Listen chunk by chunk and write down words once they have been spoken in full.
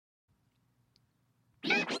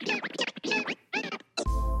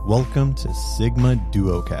Welcome to Sigma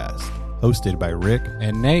Duocast, hosted by Rick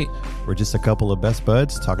and Nate. We're just a couple of best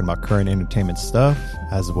buds talking about current entertainment stuff,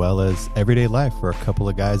 as well as everyday life for a couple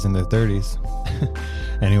of guys in their 30s.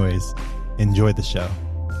 Anyways, enjoy the show.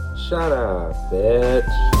 Shut up, bitch.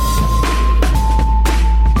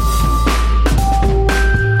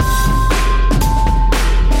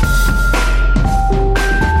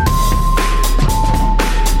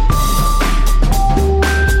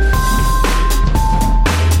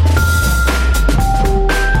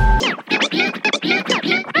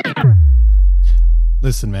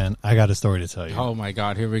 Listen, man, I got a story to tell you. Oh my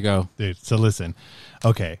God, here we go. Dude, so listen.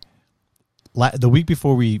 Okay. The week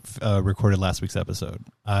before we recorded last week's episode,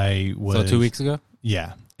 I was... So 2 weeks ago?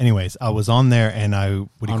 Yeah. Anyways, I was on there and I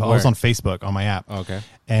was on Facebook on my app. Oh, okay.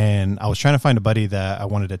 And I was trying to find a buddy that I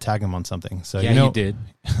wanted to tag him on something. So yeah, you did.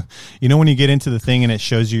 You know when you get into the thing and it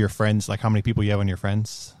shows you your friends, like how many people you have on your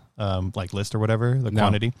friends, like list or whatever, the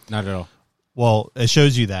quantity? Not at all. Well, it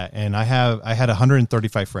shows you that, and I had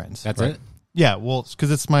 135 friends. That's right? it? Yeah, well,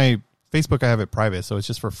 because it's my Facebook, I have it private, so it's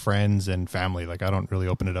just for friends and family. Like, I don't really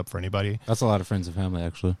open it up for anybody. That's a lot of friends and family,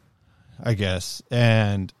 actually. I guess.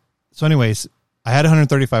 And so anyways, I had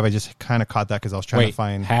 135. I just kind of caught that because I was trying to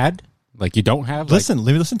find... Had? Like, you don't have? Listen,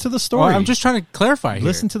 let me listen to the story. Well, I'm just trying to clarify here.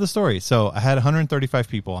 Listen to the story. So I had 135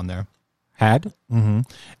 people on there. Had? Mm-hmm.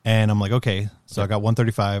 And I'm like, okay, so I got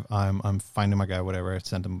 135. I'm finding my guy, whatever. I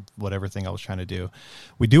sent him whatever thing I was trying to do.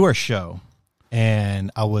 We do our show.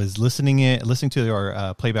 And I was listening to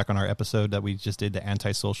our playback on our episode that we just did, the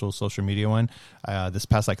antisocial social media one, this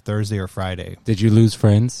past like Thursday or Friday. Did you lose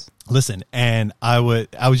friends? Listen, and I was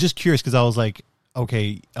just curious because I was like,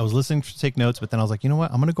 okay, I was listening to take notes, but then I was like, you know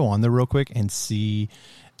what, I'm gonna go on there real quick and see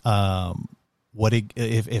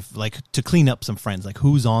if like to clean up some friends, like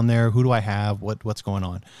who's on there, who do I have, what's going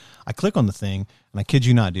on. I click on the thing, and I kid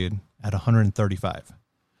you not, dude, at 135.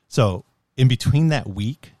 So in between that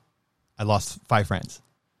week, I lost 5 friends.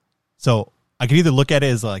 So I could either look at it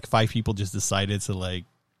as like 5 people just decided to like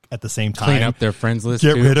at the same time clean up their friends list,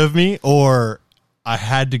 get rid of me, or I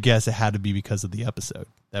had to guess it had to be because of the episode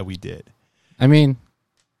that we did. I mean,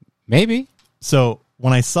 maybe. So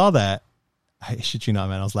when I saw that, I shit you not,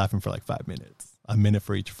 man, I was laughing for like 5 minutes. A minute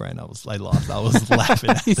for each friend. I was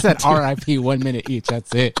laughing. He said RIP 1 minute each.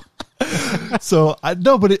 That's it. So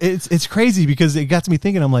but it's crazy because it got to me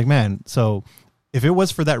thinking. I'm like, man, so if it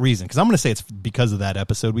was for that reason, because I'm going to say it's because of that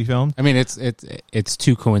episode we filmed. I mean, it's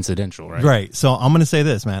too coincidental, right? Right. So I'm going to say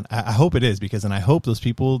this, man. I hope it is, because, and I hope those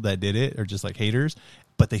people that did it are just like haters,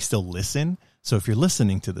 but they still listen. So if you're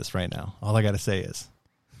listening to this right now, all I got to say is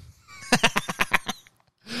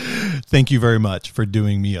thank you very much for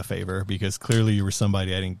doing me a favor, because clearly you were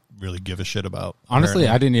somebody I didn't really give a shit about. Honestly,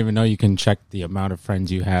 I didn't even know you can check the amount of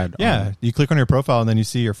friends you had. Yeah. You click on your profile and then you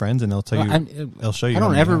see your friends and they'll tell you, they'll show you. I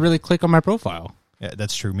don't ever really click on my profile. Yeah,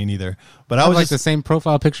 that's true. Me neither. But I was like the same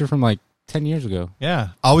profile picture from like 10 years ago. Yeah.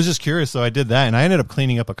 I was just curious. So I did that, and I ended up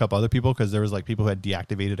cleaning up a couple other people because there was like people who had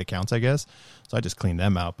deactivated accounts, I guess. So I just cleaned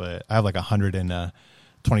them out. But I have like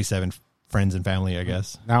 127 friends and family, I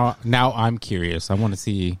guess. Now I'm curious. I want to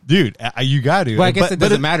see. Dude, you got to. Well, I guess it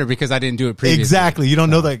doesn't matter because I didn't do it previously. Exactly. You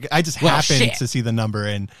don't know that. I just happened to see the number,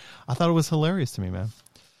 and I thought it was hilarious to me, man.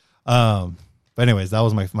 But anyways, that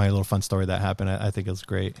was my little fun story that happened. I think it was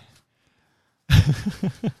great.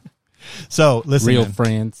 So listen, real man.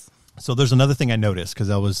 Friends. So there's another thing I noticed because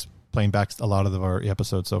I was playing back a lot of our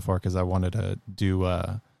episodes so far because I wanted to do,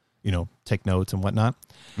 take notes and whatnot.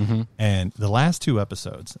 Mm-hmm. And the last 2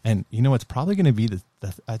 episodes, and it's probably going to be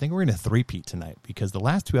I think we're going to three-peat tonight, because the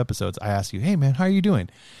last 2 episodes I asked you, hey man, how are you doing?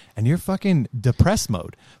 And you're fucking depressed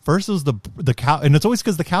mode. First it was the cow, and it's always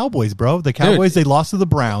because the Cowboys, bro. The Cowboys, dude, they lost to the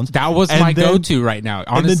Browns. That was my go-to right now.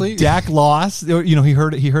 Honestly, and then Dak lost. He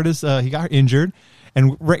hurt his he got injured.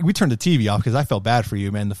 And we turned the TV off because I felt bad for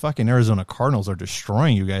you, man. The fucking Arizona Cardinals are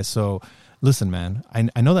destroying you guys. So, listen, man,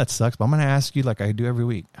 I know that sucks, but I'm going to ask you like I do every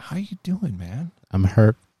week. How you doing, man? I'm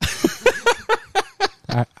hurt.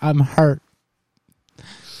 I'm hurt.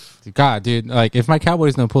 God, dude, like if my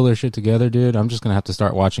Cowboys don't pull their shit together, dude, I'm just going to have to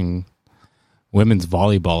start watching women's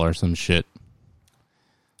volleyball or some shit.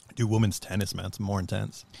 Do women's tennis, man. It's more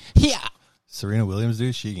intense. Yeah. Serena Williams,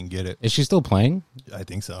 dude, she can get it. Is she still playing? I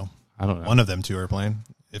think so. I don't know. One of them 2 are playing,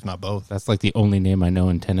 if not both. That's like the only name I know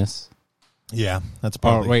in tennis. Yeah, that's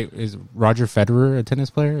probably. Oh, wait, is Roger Federer a tennis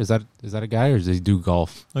player? Is that a guy, or does he do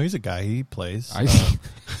golf? No, he's a guy. He plays. I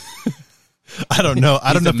don't know.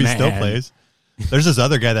 I don't know if he still plays. There's this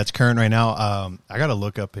other guy that's current right now. I got to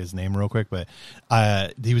look up his name real quick, but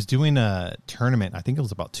he was doing a tournament. I think it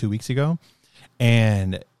was about 2 weeks ago,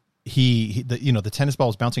 and the tennis ball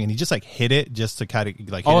was bouncing and he just like hit it just to kind of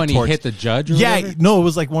like and he hit the judge or whatever? No, it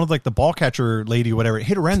was like one of like the ball catcher lady or whatever. It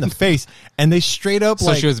hit her right in the face and they straight up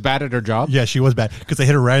So she was bad at her job? Yeah, she was bad because they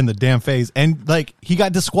hit her right in the damn face and like he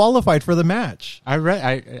got disqualified for the match. I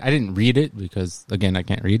didn't read it because again I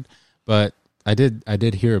can't read, but I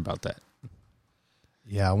did hear about that.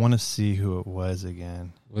 Yeah, I want to see who it was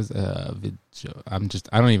again. Was I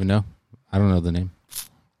don't even know. I don't know the name.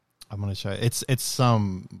 I'm gonna try. It's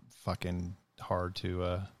some fucking hard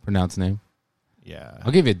to Pronounce name. Yeah,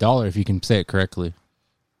 I'll give you $1 if you can say it correctly.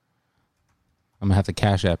 I'm gonna have to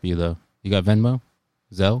Cash App you though. You got Venmo,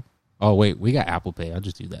 Zelle? Oh wait, we got Apple Pay. I'll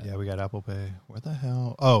just do that. Yeah, we got Apple Pay. Where the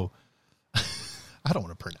hell? Oh, I don't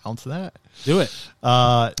want to pronounce that. Do it.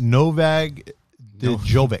 Novak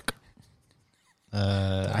Djokovic.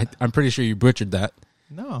 I'm pretty sure you butchered that.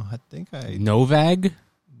 No, I think Novak?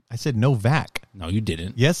 I said Novak. No, you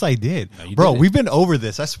didn't. Yes, I did. No, you Bro, didn't. we've been over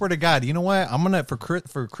this. I swear to God. You know what? I'm going to,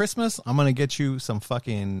 for Christmas, I'm going to get you some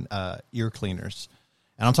fucking ear cleaners.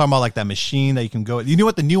 And I'm talking about like that machine that you can go. You know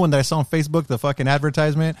what the new one that I saw on Facebook, the fucking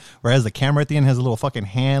advertisement, where it has the camera at the end, has a little fucking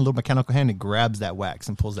hand, little mechanical hand, and grabs that wax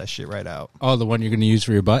and pulls that shit right out. Oh, the one you're going to use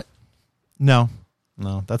for your butt? No,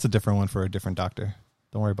 that's a different one for a different doctor.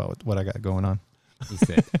 Don't worry about what I got going on. He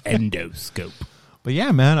said endoscope. But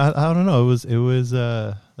yeah, man, I don't know. It was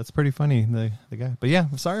that's pretty funny, the guy. But yeah,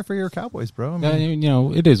 I'm sorry for your Cowboys, bro. I mean, You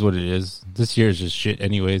know, it is what it is. This year is just shit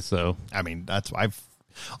anyway, so. I mean,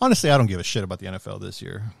 honestly, I don't give a shit about the NFL this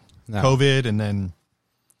year. No. COVID and then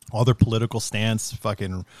all their political stance,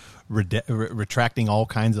 fucking retracting all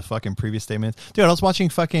kinds of fucking previous statements. Dude, I was watching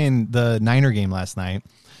fucking the Niner game last night,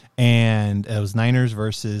 and it was Niners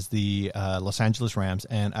versus the Los Angeles Rams.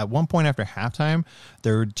 And at one point after halftime,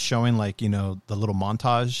 they're showing like, you know, the little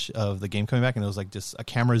montage of the game coming back, and it was like just a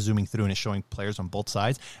camera zooming through and it's showing players on both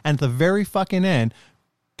sides. And at the very fucking end,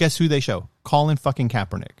 guess who they show? Colin fucking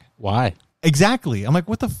Kaepernick. Why? Exactly. I'm like,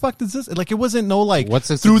 what the fuck is this? Like, it wasn't no like What's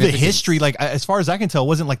the through the significance? history. Like, as far as I can tell, it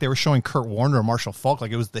wasn't like they were showing Kurt Warner or Marshall Faulk.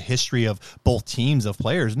 Like, it was the history of both teams of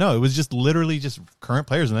players. No, it was just literally just current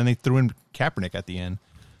players, and then they threw in Kaepernick at the end.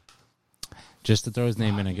 Just to throw his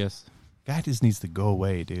name in, I guess. Guy just needs to go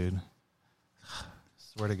away, dude.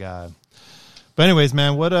 Swear to God. But anyways,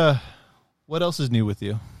 man, what else is new with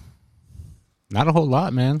you? Not a whole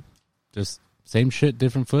lot, man. Just same shit,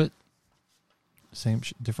 different foot.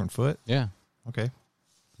 Different foot. Yeah. Okay.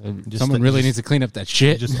 Someone really needs to clean up that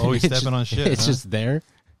shit. Just always It's stepping on shit, It's huh? just there.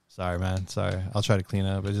 Sorry, man. Sorry. I'll try to clean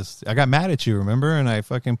up. I got mad at you, remember? And I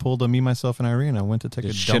fucking pulled a me, myself, and Irene. I went to take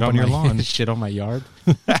Just a dump on your lawn. Shit on my yard.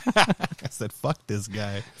 I said, fuck this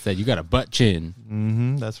guy. Said you got a butt chin.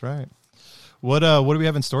 Mm-hmm. That's right. What do we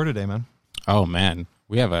have in store today, man? Oh man,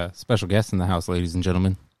 we have a special guest in the house, ladies and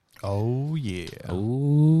gentlemen. Oh, yeah.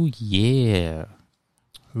 Oh yeah.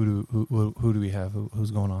 Who do we have? Who's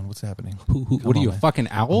going on? What's happening? What are you, a man. fucking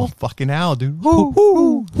owl? Fucking owl, dude.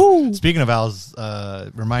 Speaking of owls,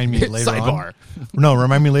 remind me later Sidebar. on. No,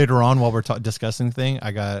 remind me later on while we're discussing the thing.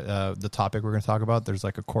 I got the topic we're going to talk about. There's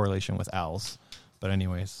like a correlation with owls. But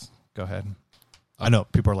anyways, go ahead. I know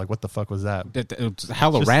people are like, "What the fuck was that?" It's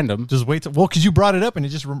hella random. Just wait. Because you brought it up and it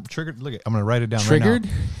just triggered. Look, I'm going to write it down. Triggered?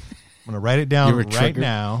 Right now. I'm going to write it down You were right triggered?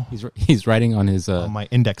 now He's writing on his on my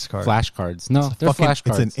index card. flashcards. No, they're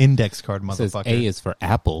flashcards. It's an index card, It says motherfucker. A is for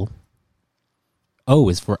apple. O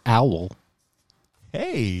is for owl.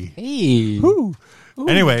 Hey. Hey. Woo.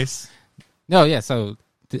 Anyways. No, yeah. So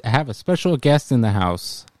I have a special guest in the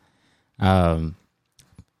house. Known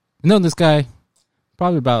this guy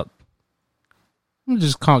probably about, I'm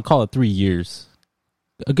just call it 3 years,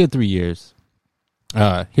 a good 3 years.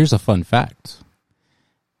 Here's a fun fact: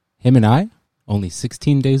 him and I only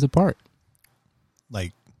 16 days apart.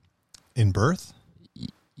 Like in birth?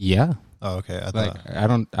 Yeah, Oh, okay. I like thought I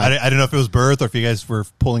don't I didn't know if it was birth or if you guys were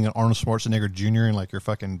pulling an Arnold Schwarzenegger Jr. and like you're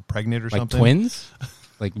fucking pregnant or like something. twins,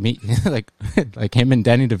 like me, like him and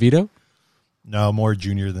Danny DeVito. No, more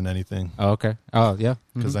junior than anything Oh, okay. Oh, yeah.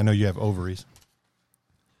 because I know you have ovaries.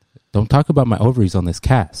 Don't talk about my ovaries on this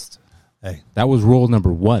cast. Hey, That was rule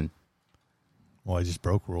number 1, well, I just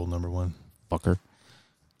broke rule number 1. fucker.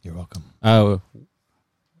 You're welcome.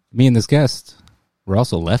 Me and this guest, we're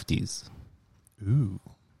also lefties, Ooh.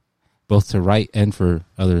 both to right and for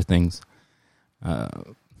other things.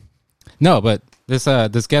 No, but this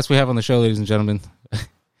guest we have on the show, ladies and gentlemen,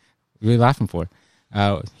 really laughing for.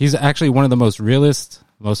 He's actually one of the most realist,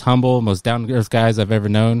 most humble, most down to earth guys I've ever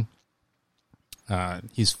known.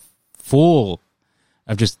 He's full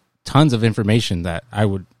of just tons of information that I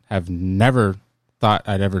would have never thought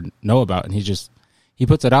I'd ever know about, and he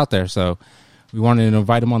puts it out there. So we wanted to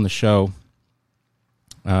invite him on the show.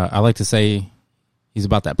 I like to say He's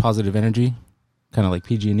about that positive energy, kind of like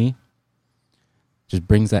PG&E. Just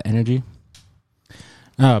brings that energy.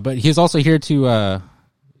 But he's also here to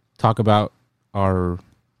talk about our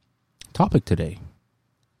topic today,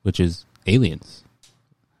 which is aliens.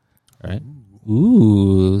 All right.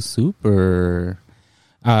 Ooh, super.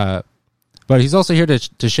 But he's also here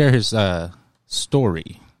to share his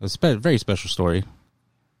story, very special story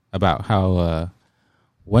about how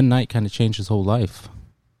one night kind of changed his whole life.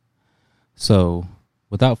 So,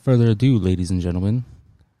 without further ado, ladies and gentlemen,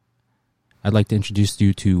 I'd like to introduce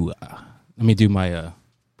you to, let me do my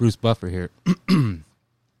Bruce Buffer here.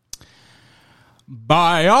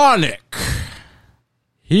 Bionic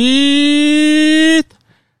Heath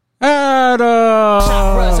Adams.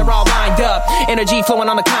 Chakras are all lined up, energy flowing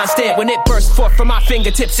on the constant. When it bursts forth from my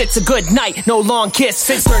fingertips, it's a good night, no long kiss.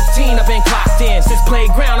 Since 13, I've been clocked in. Since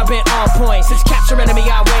playground, I've been on point. Since capture enemy,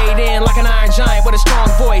 I weighed in like an iron giant with a strong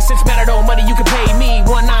voice. Since matador money, you can pay me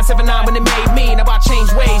 1979 when it made me. Now I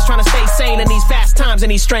changed ways, trying to stay sane in these fast times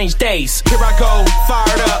and these strange days. Here I go,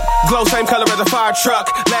 fired up, glow same color as a fire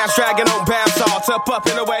truck. Last dragon on bath salts, up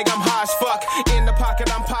in the way, I'm high as fuck. In the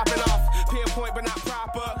pocket, I'm popping off, pinpoint but not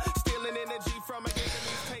proper. Stealing energy from a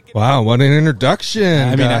Wow, what an introduction!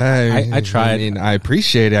 I mean, I tried. I mean, I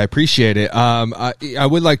appreciate it. I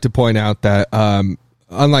would like to point out that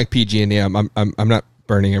unlike PG&E, I'm not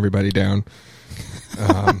burning everybody down.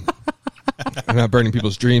 I'm not burning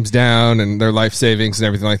people's dreams down and their life savings and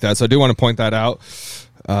everything like that. So I do want to point that out.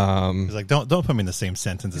 He's like, don't put me in the same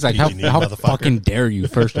sentence as He's like, PG&E, how motherfucker. fucking dare you,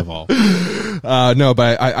 first of all. No,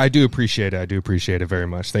 but I do appreciate it. I do appreciate it very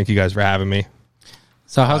much. Thank you guys for having me.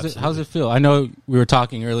 So how's it feel? I know we were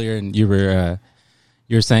talking earlier, and you were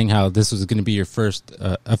saying how this was going to be your first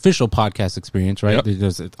official podcast experience, right? Yep.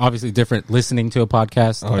 There's obviously different listening to a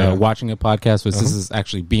podcast, yeah. watching a podcast, but this is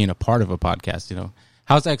actually being a part of a podcast. You know,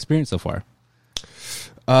 how's that experience so far?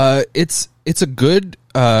 It's a good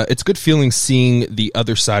feeling seeing the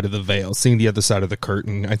other side of the veil, seeing the other side of the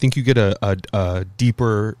curtain. I think you get a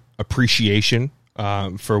deeper appreciation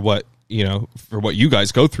for what you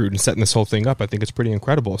guys go through and setting this whole thing up. I think it's pretty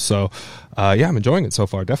incredible. So, yeah, I'm enjoying it so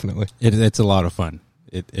far. Definitely, It's a lot of fun.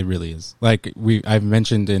 It really is. Like I've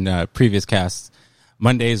mentioned in previous casts,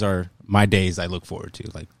 Mondays are my days I look forward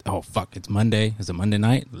to. Like, oh fuck, it's Monday. It's a Monday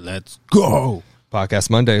night. Let's go. Podcast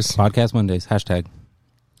Mondays. Podcast Mondays. Hashtag.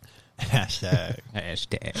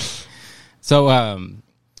 So,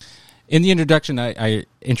 in the introduction, I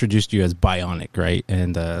introduced you as Bionic, right?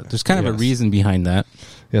 And there's kind of a Yes. reason behind that.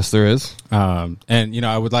 Yes, there is. And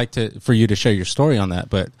I would like for you to share your story on that,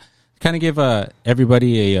 but kind of give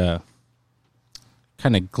everybody a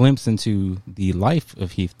kind of glimpse into the life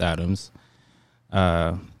of Heath Adams.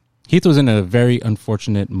 Heath was in a very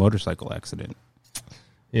unfortunate motorcycle accident.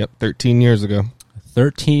 Yep, 13 years ago.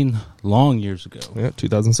 13 long years ago. Yeah,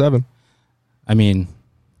 2007. I mean,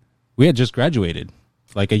 we had just graduated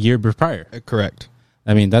like a year prior. Correct.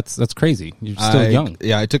 I mean, that's crazy. You're still young.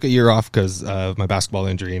 Yeah, I took a year off because of my basketball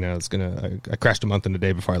injury, and I crashed a month and a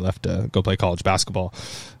day before I left to go play college basketball.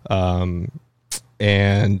 I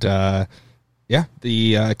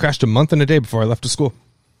crashed a month and a day before I left to school.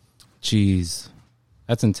 Jeez,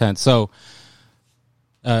 that's intense. So,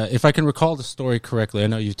 if I can recall the story correctly, I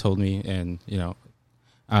know you told me, and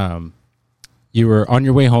you were on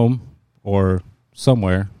your way home or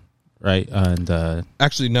somewhere, right? And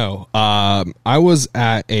Actually, no. I was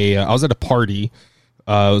at a party. It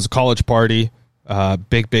was a college party.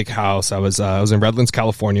 Big house. I was in Redlands,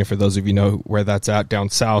 California. For those of you know where that's at, down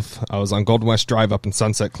south. I was on Golden West Drive up in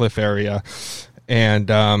Sunset Cliff area, and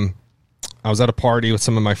I was at a party with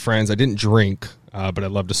some of my friends. I didn't drink, but I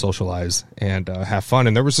love to socialize and have fun.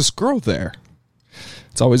 And there was this girl there.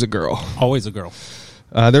 It's always a girl. always a girl.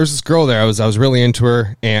 There was this girl there. I was really into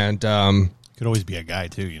her, and Could always be a guy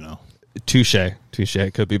too, you know. touche,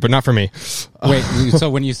 it could be, but not for me. Wait, so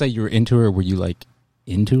when you say you were into her, were you like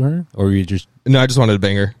into her, or were you just? No, I just wanted to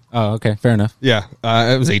bang her. Oh, okay, fair enough. Yeah,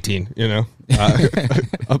 I was 18, I'm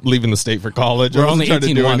leaving the state for college. We're I wasn't only trying to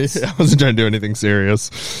 18 do once. I wasn't trying to do anything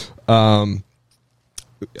serious.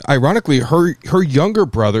 Ironically, her younger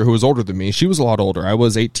brother, who was older than me, she was a lot older. I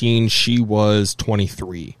was 18, she was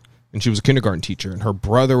 23, and she was a kindergarten teacher. And her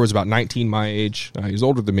brother was about 19, my age. He was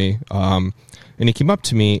older than me. And he came up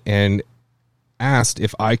to me and asked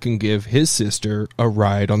if I can give his sister a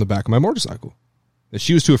ride on the back of my motorcycle.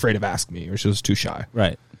 She was too afraid to ask me, or she was too shy.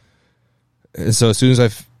 Right. And so as soon as I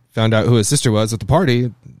found out who his sister was at the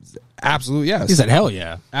party, absolute yes. He said, "Hell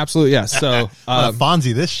yeah, Absolute yes." So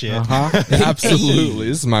Fonzie this shit. absolutely,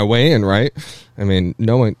 this is my way in, right? I mean,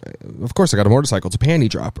 of course, I got a motorcycle. It's a panty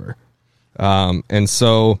dropper, and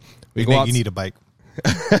so we go out. You need a bike.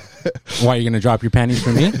 Why, you going to drop your panties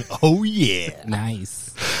for me? Oh yeah.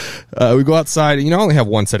 Nice. We go outside, and I only have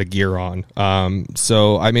one set of gear on.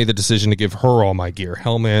 So I made the decision to give her all my gear: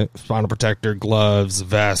 helmet, spinal protector, gloves,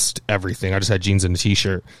 vest, everything. I just had jeans and a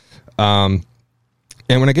t-shirt.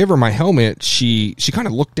 And when I gave her my helmet, she kind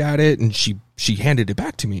of looked at it and she handed it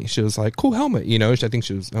back to me. She was like, "Cool helmet," I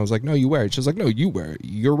was like, "No, you wear it." She was like, "No, you wear it.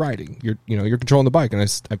 You're riding. You're controlling the bike." And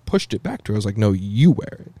I pushed it back to her. I was like, "No, you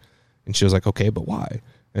wear it." And she was like, "Okay, but why?" And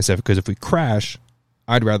I said, "Because if we crash,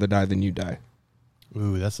 I'd rather die than you die."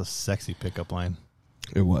 Ooh, that's a sexy pickup line.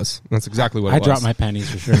 It was. That's exactly what it I was. dropped my panties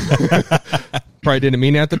for sure. Probably didn't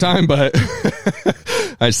mean it at the time, but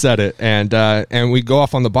I said it. And we go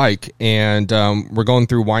off on the bike, and we're going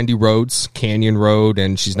through windy roads, canyon road,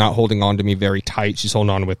 and she's not holding on to me very tight. She's holding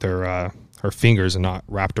on with her fingers and not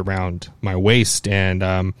wrapped around my waist. And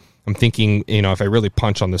I'm thinking, if I really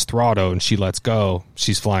punch on this throttle and she lets go,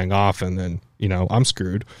 she's flying off, and then I'm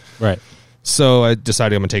screwed. Right. So I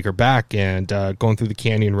decided I'm going to take her back, and going through the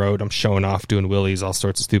canyon road, I'm showing off, doing wheelies, all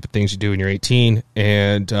sorts of stupid things you do when you're 18,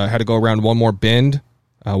 and had to go around one more bend,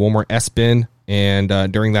 one more S-bend,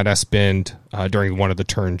 and during that S-bend, during one of the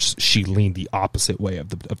turns, she leaned the opposite way of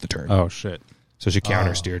the turn. Oh, shit. So she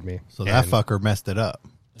counter-steered me. So that fucker messed it up.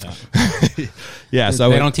 Yeah, so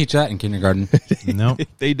They don't teach that in kindergarten. No,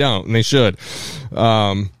 they don't, and they should.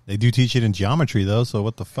 they do teach it in geometry though. So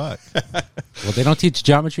what the fuck? Well, they don't teach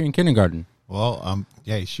geometry in kindergarten. Well,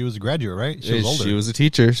 yeah, she was a graduate, right? She was older. She was a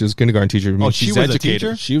teacher. She was a kindergarten teacher. Oh, she's she was a educated.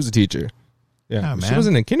 teacher? She was a teacher. Yeah, Yeah, she man.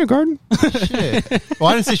 wasn't in kindergarten. Shit. Well,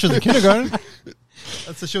 I didn't say she was in kindergarten.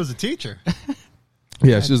 I said she was a teacher.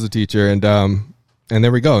 Yeah, she was a teacher, and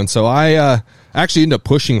there we go. And so I actually ended up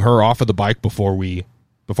pushing her off of the bike before we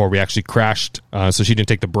actually crashed. So she didn't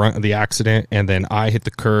take the brunt of the accident, and then I hit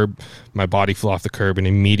the curb. My body flew off the curb, and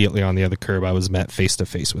immediately on the other curb, I was met face to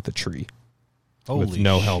face with a tree. Holy With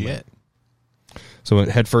no shit. helmet. So I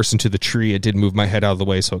went head first into the tree. It did move my head out of the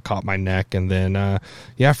way, so it caught my neck. And then,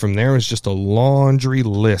 from there, it was just a laundry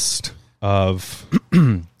list of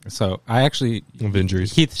So I actually,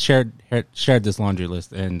 injuries. Keith shared this laundry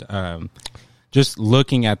list, and just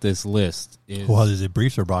looking at this list is Well, is it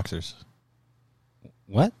briefs or boxers?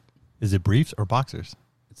 what? Is it briefs or boxers?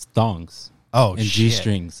 It's thongs. Oh, and shit.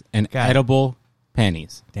 G-strings and God. edible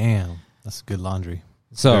panties. Damn, that's good laundry.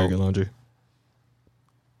 So Very good laundry.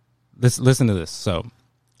 listen to this. So,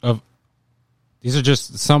 these are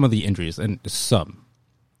just some of the injuries, and some.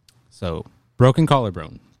 So, broken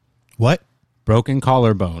collarbone, What? broken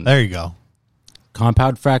collarbone, There you go.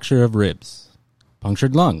 compound fracture of ribs,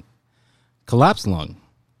 punctured lung, collapsed lung,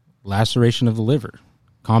 laceration of the liver,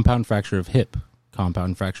 compound fracture of hip,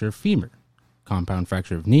 compound fracture of femur, compound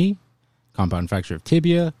fracture of knee, compound fracture of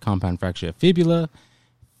tibia, compound fracture of fibula,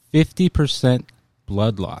 50%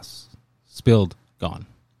 blood loss, spilled, gone.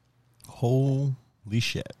 Holy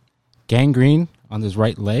shit. Gangrene on his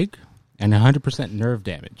right leg, and 100% nerve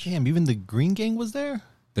damage. Damn, even the Green Gang was there?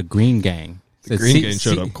 The Green Gang. The Green Gang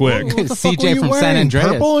showed up quick. What the fuck were CJ you from San wearing? Andreas.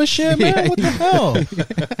 Purple and shit, man? Yeah. What the hell?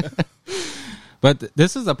 But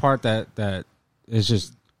this is a part that is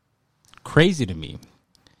just crazy to me.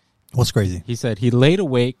 What's crazy? He said he laid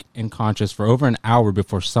awake and conscious for over an hour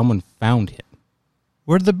before someone found him.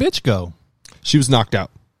 Where did the bitch go? She was knocked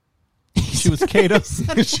out. She was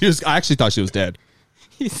Kato's. I actually thought she was dead.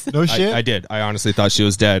 No shit? I did. I honestly thought she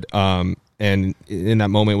was dead. And in that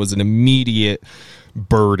moment, it was an immediate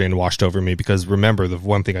burden washed over me because remember, the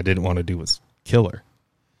one thing I didn't want to do was kill her.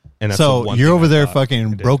 And that's the So one you're thing over I there thought I fucking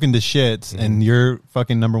did. broken to shits, and your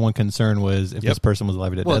fucking number one concern was if Yep. this person was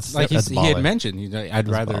alive or dead. Well, That's like he had baller. mentioned, I'd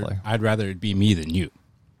baller. rather it be me than you.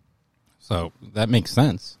 So that makes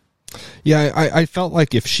sense. Yeah, I felt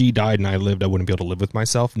like if she died and I lived, I wouldn't be able to live with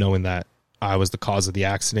myself, knowing that I was the cause of the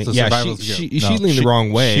accident. So Yeah, survival's she guilt. No, leaned the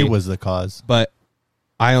wrong way. She was the cause. but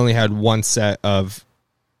I only had one set of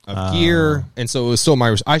gear, and so it was still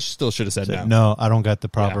my. I still should have said no. No, I don't got the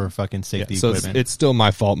proper Yeah. fucking Yeah, safety so equipment. it's still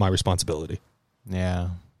my fault, my responsibility. Yeah,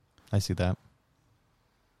 I see that.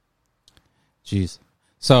 Jeez.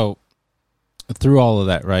 So through all of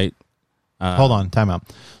that, right? Hold on, time out.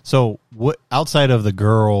 So, what outside of the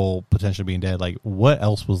girl potentially being dead, like what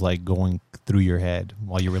else was like going through your head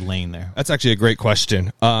while you were laying there? That's actually a great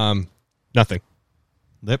question. Nothing.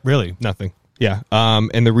 Really? Nothing. Yeah.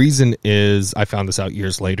 And the reason is I found this out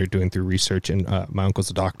years later doing through research, and my uncle's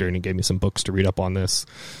a doctor and he gave me some books to read up on this.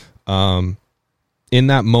 In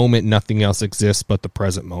that moment, nothing else exists but the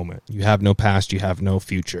present moment. You have no past, you have no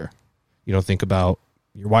future. You don't think about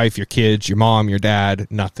your wife, your kids, your mom, your dad,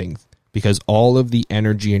 nothing. Because all of the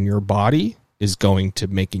energy in your body is going to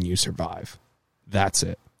making you survive. That's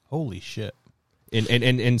it. Holy shit!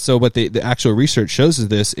 And so what the actual research shows of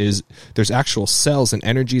this is there's actual cells and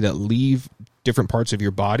energy that leave different parts of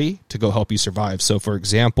your body to go help you survive. So, for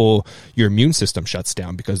example, your immune system shuts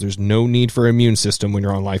down because there's no need for an immune system when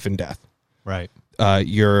you're on life and death. Right.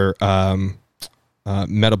 Your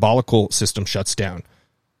metabolical system shuts down.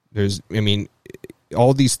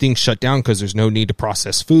 All these things shut down because there's no need to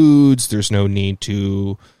process foods. There's no need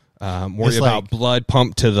to worry about blood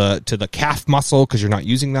pumped to the calf muscle because you're not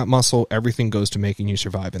using that muscle. Everything goes to making you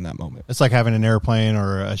survive in that moment. It's like having an airplane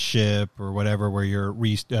or a ship or whatever where you're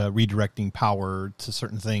redirecting power to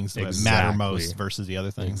certain things that matter most versus the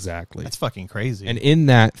other things. Exactly. That's fucking crazy. And in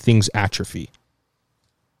that, things atrophy.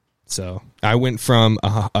 So I went from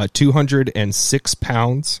 206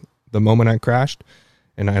 pounds the moment I crashed,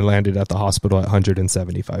 and I landed at the hospital at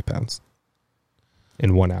 175 pounds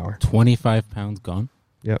in 1 hour. 25 pounds gone?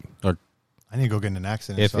 Yep. Or I need to go get in an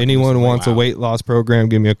accident. If anyone wants a weight loss program,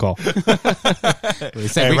 give me a call.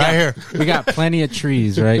 Here. We got plenty of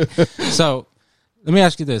trees, right? So let me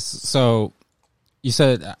ask you this. So you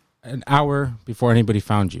said an hour before anybody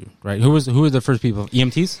found you, right? Who were the first people?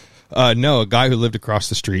 EMTs? No, a guy who lived across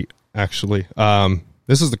the street, actually.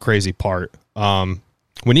 This is the crazy part.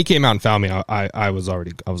 When he came out and found me, I was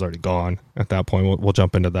already gone at that point. We'll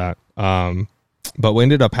jump into that. But what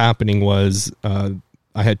ended up happening was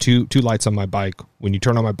I had two lights on my bike. When you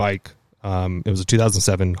turn on my bike, it was a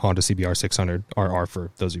 2007 Honda CBR 600 RR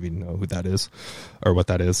for those of you who know who that is or what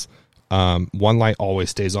that is. One light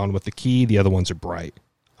always stays on with the key. The other ones are bright.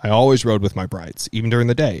 I always rode with my brights, even during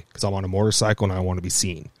the day, because I'm on a motorcycle and I want to be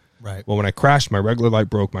seen. Right. Well, when I crashed, my regular light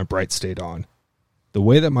broke. My bright stayed on. The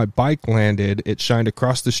way that my bike landed, it shined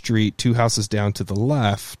across the street, 2 houses down to the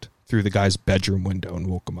left, through the guy's bedroom window and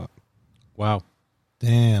woke him up. Wow.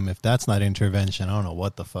 Damn, if that's not intervention, I don't know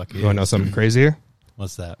what the fuck is. You want to know something crazier?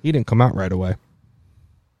 What's that? He didn't come out right away.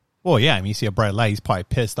 Well, yeah, I mean, you see a bright light, he's probably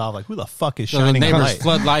pissed off. Like, who the fuck is So the shining a neighbors light?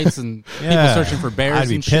 floodlights and people searching for bears. I'd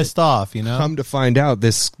be and pissed off, you know? Come to find out,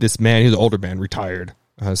 this man, he's an older man, retired.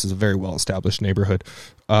 This is a very well-established neighborhood.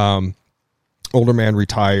 Older man,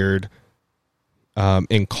 retired.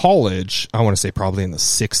 In college, I want to say probably in the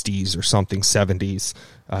 60s or something, 70s,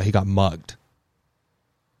 he got mugged.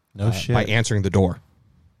 No shit. By answering the door.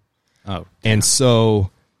 Oh, and so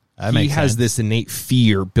That he makes has sense. this innate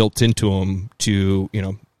fear built into him to,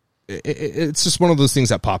 it's just one of those things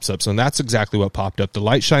that pops up. So that's exactly what popped up. The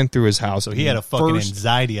light shined through his house. So he had a fucking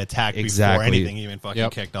anxiety attack before anything even fucking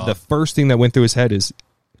kicked off. The first thing that went through his head is,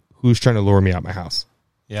 who's trying to lure me out my house?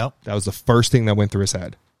 Yep. That was the first thing that went through his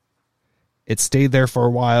head. It stayed there for a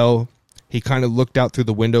while. He kind of looked out through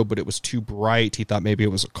the window, but it was too bright. He thought maybe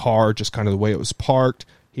it was a car, just kind of the way it was parked.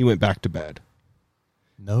 He went back to bed.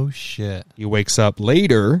 No shit. He wakes up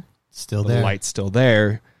later. Still The there. light's still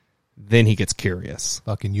there. Then he gets curious.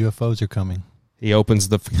 Fucking UFOs are coming. He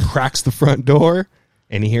cracks the front door,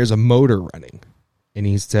 and he hears a motor running. And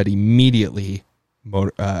he said immediately,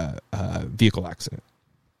 vehicle accident.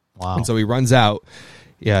 Wow. And so he runs out.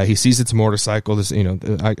 Yeah, he sees it's a motorcycle.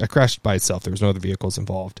 I crashed by itself. There was no other vehicles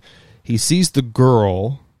involved. He sees the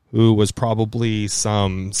girl who was probably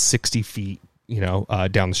some 60 feet,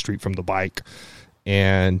 down the street from the bike.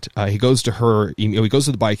 And he goes to her. He goes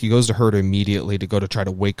to the bike. He goes to her immediately to go to try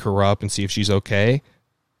to wake her up and see if she's okay.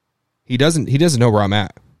 He doesn't know where I'm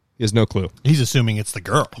at. He has no clue. He's assuming it's the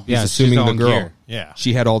girl. He's assuming she's the on girl. gear. Yeah.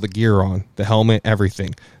 She had all the gear on, the helmet,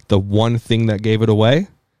 everything. The one thing that gave it away,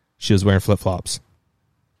 she was wearing flip-flops.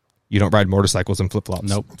 You don't ride motorcycles in flip-flops.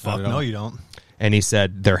 Nope. Fuck no, you don't. And he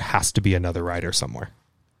said, there has to be another rider somewhere.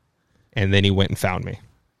 And then he went and found me.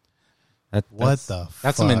 That's the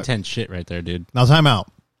That's some fuck? intense shit right there, dude. Now, time out.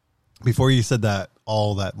 Before you said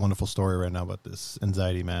all that wonderful story right now about this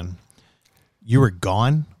anxiety, man, you were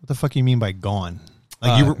gone? What the fuck you mean by gone?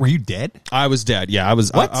 Like, were you dead? I was dead. Yeah, I was.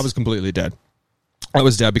 I was completely dead. I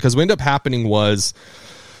was dead because what ended up happening was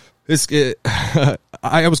I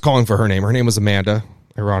was calling for her name. Her name was Amanda.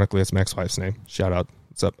 Ironically, it's my ex-wife's name. Shout out.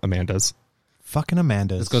 What's up, Amanda's? Fucking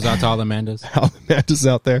Amanda's. This goes out to all the Amandas. All the Amanda's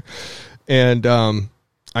out there. And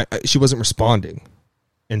she wasn't responding.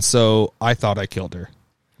 And so I thought I killed her.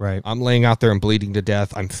 Right. I'm laying out there and bleeding to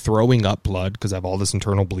death. I'm throwing up blood because I have all this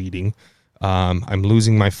internal bleeding. I'm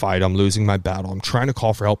losing my fight. I'm losing my battle. I'm trying to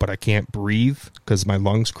call for help, but I can't breathe because my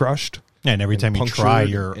lungs crushed. Yeah, and every time you try,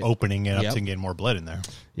 punctured. you're opening it up Yep. to get more blood in there.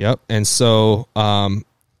 Yep. And so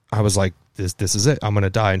I was like, this is it. I'm going to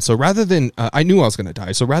die. And so rather than, I knew I was going to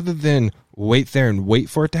die. So rather than wait there and wait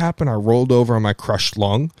for it to happen, I rolled over on my crushed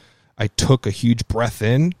lung. I took a huge breath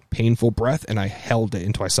in, painful breath, and I held it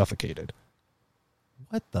until I suffocated.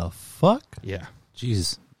 What the fuck? Yeah.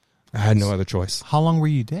 Jeez. I had no other choice. How long were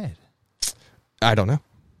you dead? I don't know.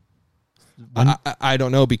 I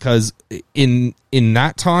don't know, because in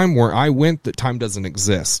that time where I went, the time doesn't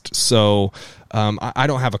exist. So I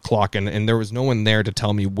don't have a clock, and there was no one there to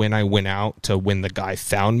tell me when I went out to when the guy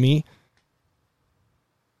found me.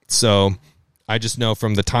 So I just know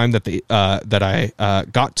from the time that I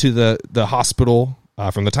got to the hospital,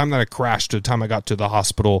 from the time that I crashed to the time I got to the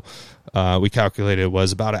hospital, we calculated it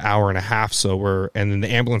was about an hour and a half. And then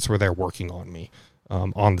the ambulance were there working on me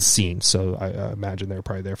on the scene. So I imagine they were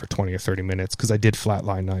probably there for 20 or 30 minutes, because I did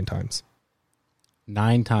flatline 9 times.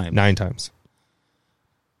 9 times? 9 times.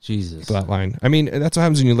 Jesus. Flatline. I mean, that's what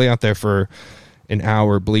happens when you lay out there for an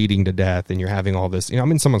hour bleeding to death and you're having all this.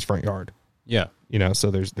 I'm in someone's front yard. Yeah. So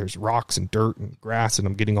there's rocks and dirt and grass, and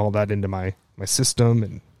I'm getting all that into my system,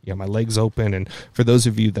 and my leg's open. And for those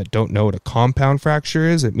of you that don't know what a compound fracture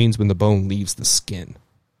is, it means when the bone leaves the skin.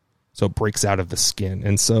 So it breaks out of the skin.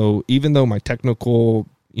 And so even though my technical,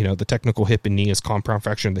 the technical hip and knee is compound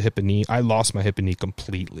fracture in the hip and knee, I lost my hip and knee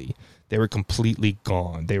completely. They were completely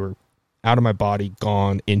gone. They were out of my body,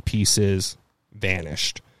 gone, in pieces,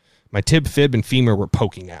 vanished. My tib, fib, and femur were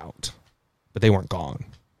poking out, but they weren't gone.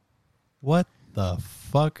 What the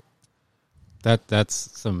fuck? That's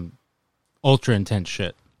some ultra intense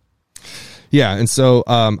shit. Yeah, and so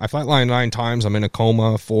I flatlined 9 times. I'm in a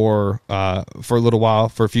coma for a little while,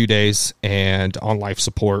 for a few days, and on life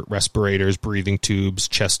support, respirators, breathing tubes,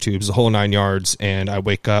 chest tubes, the whole 9 yards. And I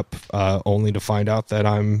wake up only to find out that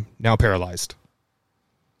I'm now paralyzed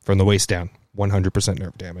from the waist down. 100%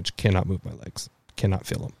 nerve damage. Cannot move my legs. Cannot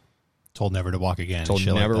feel them. Told never to walk again. Told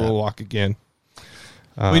never will walk again.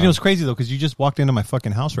 Well, it's crazy though, because you just walked into my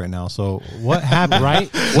fucking house right now. So what happened? Right?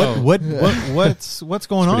 What's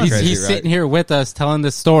going on? He's sitting here with us telling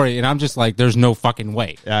this story, and I'm just like, there's no fucking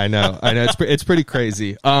way. Yeah, I know. It's pretty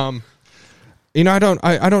crazy. I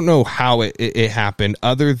don't know how it happened,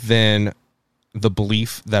 other than the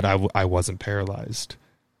belief that I wasn't paralyzed.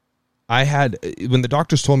 When the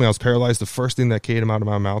doctors told me I was paralyzed, the first thing that came out of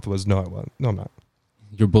my mouth was, "No, I wasn't. No, I'm not.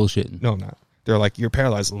 You're bullshitting. No, I'm not." They're like, "You're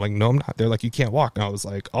paralyzed." I'm like, "No, I'm not." They're like, "You can't walk." And I was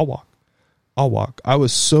like, "I'll walk. I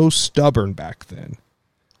was so stubborn back then.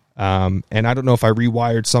 And I don't know if I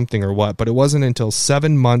rewired something or what, but it wasn't until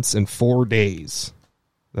 7 months and 4 days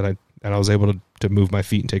that I was able to move my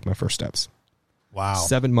feet and take my first steps. Wow.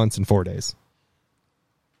 7 months and 4 days.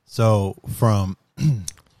 So from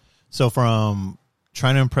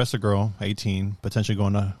trying to impress a girl, 18, potentially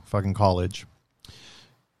going to fucking college,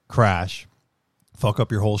 crash, fuck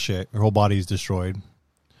up your whole shit, your whole body's destroyed,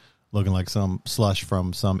 looking like some slush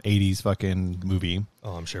from some 80s fucking movie.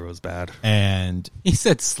 Oh, I'm sure it was bad. And he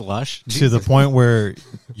said slush. To the point where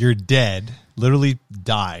you're dead, literally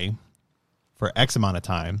die for X amount of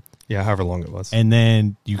time. Yeah, however long it was. And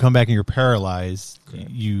then you come back and you're paralyzed.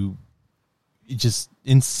 You just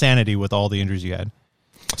insanity with all the injuries you had.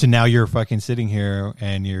 To now you're fucking sitting here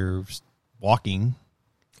and you're walking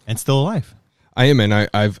and still alive. I am, and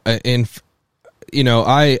I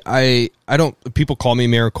don't, people call me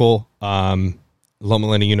Miracle. Loma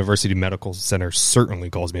Linda University Medical Center certainly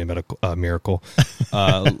calls me a miracle.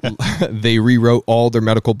 They rewrote all their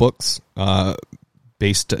medical books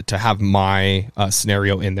based to have my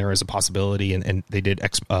scenario in there as a possibility, and they did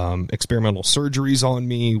experimental surgeries on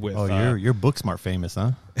me. With you're Booksmart famous,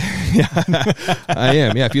 huh? Yeah, I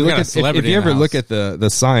am. Yeah, if you look at if you ever look at the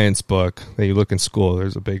science book that you look in school,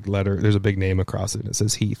 there's a big letter, there's a big name across it, and it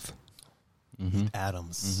says Heath. Mm-hmm.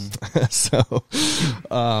 Adams. Mm-hmm. So,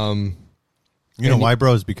 you know why,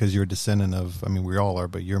 bro? Is because you're a descendant of, I mean, we all are,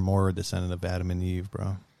 but you're more a descendant of Adam and Eve,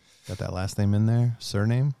 bro. Got that last name in there?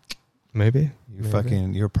 Surname? Maybe. You're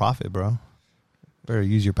a prophet, bro. Better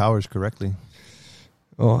use your powers correctly.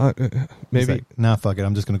 Oh, maybe. Like, nah, fuck it.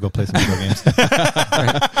 I'm just going to go play some video games.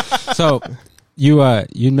 Right. So,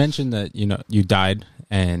 you mentioned that, you died,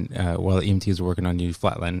 and while the EMTs were working on you,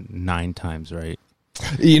 flatlined 9 times, right?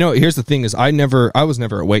 Here's the thing: is I was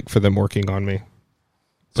never awake for them working on me.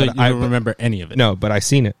 So you don't remember any of it? No, but I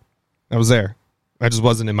seen it. I was there. I just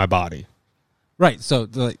wasn't in my body. Right. So,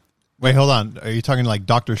 wait, hold on. Are you talking like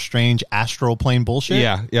Doctor Strange astral plane bullshit?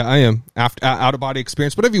 Yeah, I am. Out of body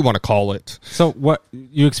experience, whatever you want to call it. So, what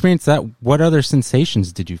you experienced that? What other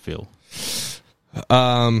sensations did you feel?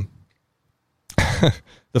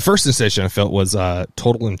 The first sensation I felt was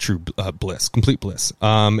total and true bliss, complete bliss.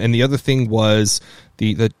 And the other thing was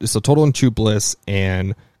so total and true bliss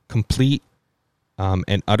and complete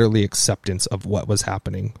and utterly acceptance of what was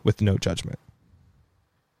happening with no judgment.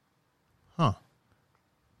 Huh.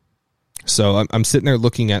 So I'm sitting there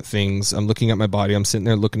looking at things. I'm looking at my body. I'm sitting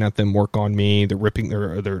there looking at them work on me. They're cutting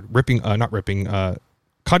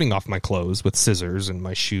cutting off my clothes with scissors and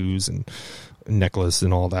my shoes and necklace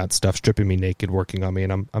and all that stuff, stripping me naked, working on me,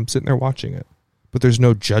 and I'm sitting there watching it. But there's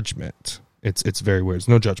no judgment. It's very weird. There's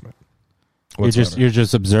no judgment whatsoever. You're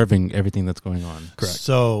just observing everything that's going on. Correct.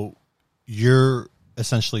 So you're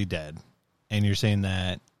essentially dead, and you're saying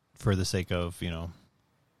that for the sake of,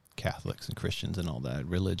 Catholics and Christians and all that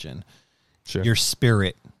religion, Sure. your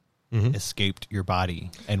spirit Mhm. escaped your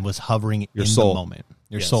body and was hovering Your in soul. the moment.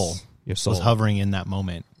 Your Yes. soul Your soul. was hovering in that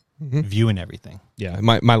moment, viewing everything. Yeah,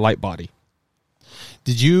 my light body.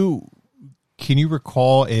 Can you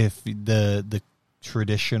recall if the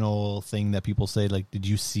traditional thing that people say, like, did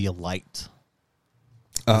you see a light?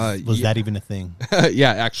 Was that even a thing?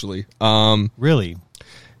 Yeah, actually. Really?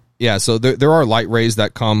 Yeah, so there are light rays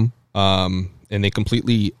that come, and they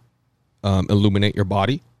completely illuminate your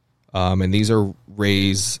body. And these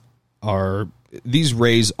rays are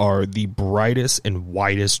the brightest and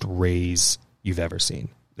widest rays you've ever seen.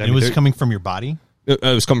 And it was coming from your body? It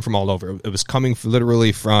was coming from all over. It was coming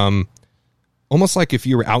literally from almost like if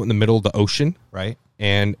you were out in the middle of the ocean, Right.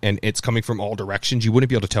 and it's coming from all directions. You wouldn't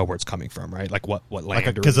be able to tell where it's coming from, right? Like what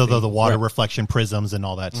land? Because of the water Right. reflection prisms and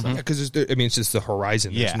all that stuff. Because it's just the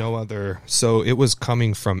horizon. There's Yeah. no other. So it was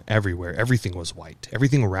coming from everywhere. Everything was white.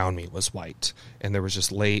 Everything around me was white, and there was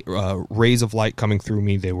just rays of light coming through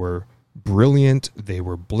me. They were brilliant. They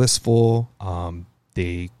were blissful.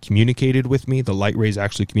 They communicated with me. The light rays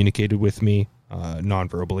actually communicated with me,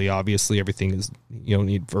 non-verbally. Obviously, everything is, you don't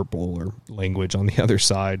need verbal or language on the other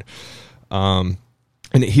side. And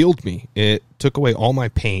it healed me. It took away all my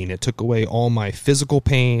pain. It took away all my physical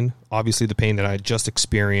pain, obviously the pain that I had just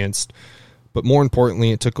experienced. But more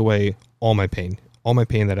importantly, it took away all my pain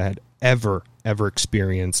that I had ever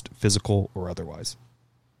experienced, physical or otherwise.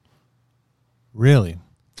 Really?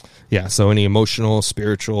 Yeah, so any emotional,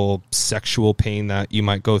 spiritual, sexual pain that you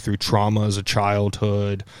might go through, trauma as a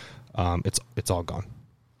childhood, it's all gone.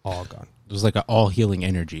 All gone. It was like an all healing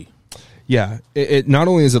energy. Yeah, it not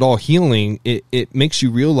only is it all healing, it makes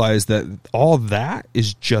you realize that all that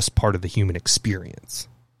is just part of the human experience.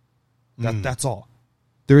 That's all.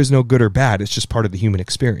 There is no good or bad. It's just part of the human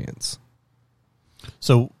experience.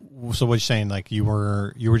 So what you're saying, like you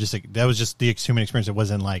were just like, that was just the human experience. It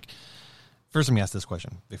wasn't like, first let me ask this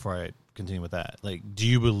question before I continue with that. Like, do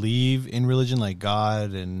you believe in religion, like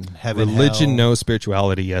God and heaven? Religion, hell? no.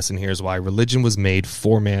 Spirituality, yes. And here's why. Religion was made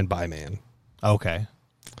for man by man. Okay.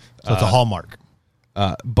 So it's a hallmark.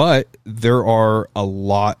 But there are a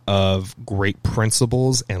lot of great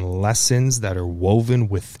principles and lessons that are woven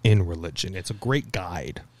within religion. It's a great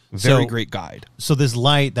guide. Very great guide. So this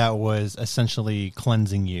light that was essentially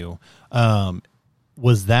cleansing you,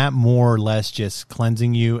 was that more or less just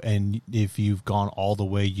cleansing you? And if you've gone all the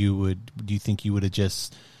way, do you think you would have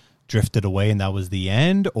just drifted away and that was the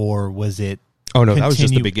end? Or was it? Oh no, that was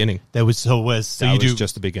just the beginning. That was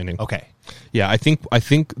just the beginning. Okay. Yeah, I think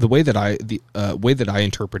the way that I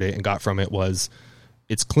interpret it and got from it was,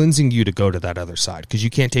 it's cleansing you to go to that other side, because you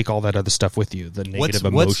can't take all that other stuff with you. The negative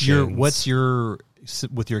emotions. What's your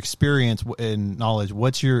with your experience and knowledge?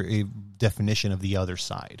 What's your definition of the other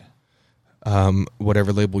side?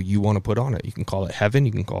 Whatever label you want to put on it. You can call it heaven.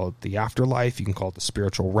 You can call it the afterlife. You can call it the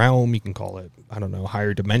spiritual realm. You can call it, I don't know,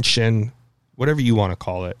 higher dimension. Whatever you want to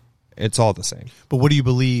call it. It's all the same. But what do you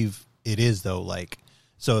believe it is, though? Like,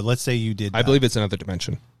 so let's say you did. I believe it's another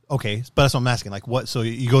dimension. Okay, but that's what I'm asking. Like, what? So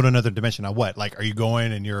you go to another dimension. Now, what? Like, are you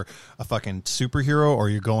going and you're a fucking superhero, or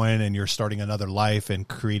you're going and you're starting another life and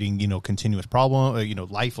creating, continuous problem,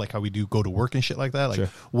 life, like how we do go to work and shit like that? Like, Sure.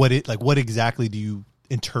 What exactly do you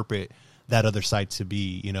interpret that other side to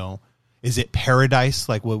be? Is it paradise,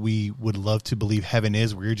 like what we would love to believe heaven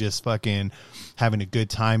is, where you're just fucking having a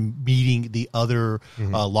good time meeting the other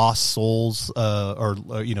lost souls, or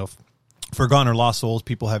forgotten or lost souls,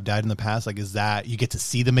 people have died in the past? Like, is that you get to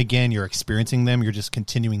see them again, you're experiencing them, you're just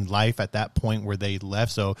continuing life at that point where they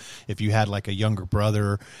left? So if you had like a younger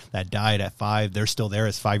brother that died at 5, they're still there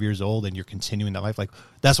as 5 years old and you're continuing that life. Like,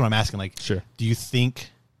 that's what I'm asking. Like, Sure. Do you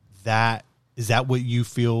think that is that what you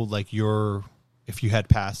feel like if you had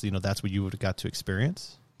passed, that's what you would have got to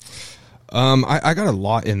experience? I got a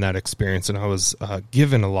lot in that experience, and I was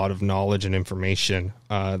given a lot of knowledge and information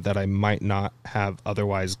that I might not have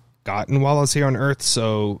otherwise gotten while I was here on Earth.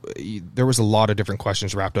 So there was a lot of different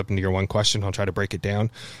questions wrapped up into your one question. I'll try to break it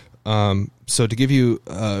down. So to give you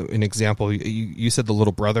an example, you said the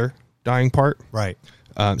little brother dying part. Right.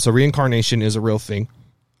 So reincarnation is a real thing.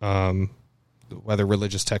 Whether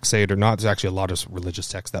religious texts say it or not, there's actually a lot of religious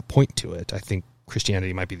texts that point to it. I think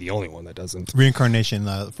Christianity might be the only one that doesn't. Reincarnation,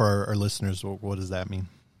 for our listeners, what does that mean?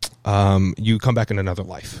 You come back in another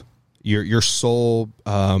life. Your soul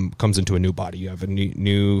comes into a new body. You have a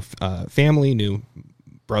new family, new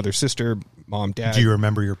brother, sister, mom, dad. Do you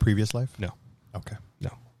remember your previous life? No. Okay.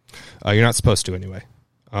 No. You're not supposed to anyway.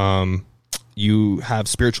 You have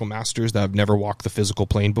spiritual masters that have never walked the physical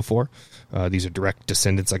plane before. These are direct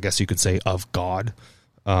descendants, I guess you could say, of God,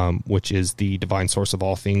 which is the divine source of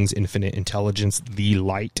all things, infinite intelligence, the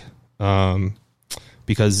light.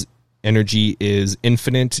 Because energy is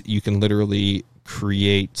infinite, you can literally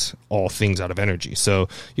create all things out of energy. So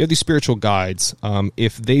you have these spiritual guides.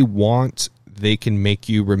 If they want, they can make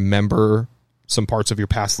you remember some parts of your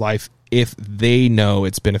past life if they know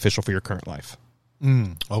it's beneficial for your current life.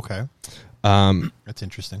 Okay. That's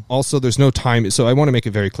interesting. Also, there's no time. So I want to make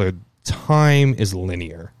it very clear. Time is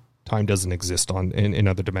linear. Time doesn't exist in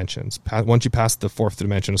other dimensions. Once you pass the fourth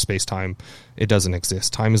dimension of space-time, it doesn't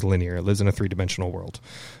exist. Time is linear. It lives in a three-dimensional world.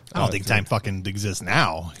 I don't think time fucking exists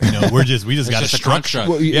now. You know, we just got a just a structure. construct.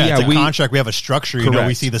 Well, It's a construct. We have a structure. You know, we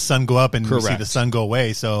Correct. see the sun go up and we see Correct. the sun go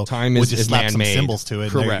away. So Time we'll is just slap some man-made. symbols to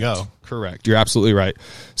it. Correct. And there you go. Correct. You're absolutely right.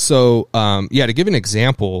 So, to give an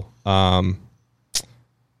example, to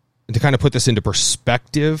kind of put this into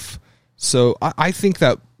perspective, so I think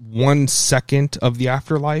that 1 second of the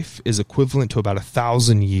afterlife is equivalent to about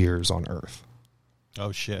 1,000 years on Earth.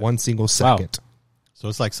 Oh shit! One single second. So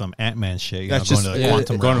it's like some Ant-Man shit. You That's know, just- going to the yeah,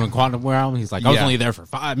 quantum Going to realm. the quantum realm. He's like, I was Yeah. only there for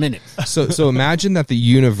 5 minutes. So imagine that the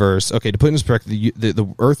universe, okay, to put in perspective,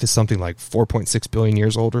 the Earth is something like 4.6 billion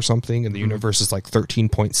years old or something, and the universe is like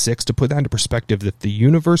 13.6. To put that into perspective, if the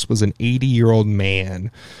universe was an 80-year-old man,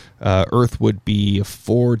 Earth would be a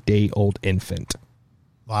 4-day-old infant.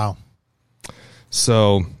 Wow.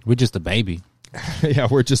 So, We're just a baby. yeah,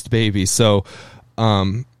 we're just babies. So,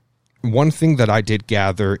 one thing that I did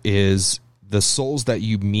gather is the souls that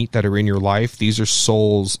you meet that are in your life, these are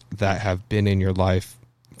souls that have been in your life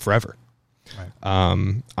forever.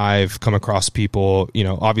 Right. I've come across people, you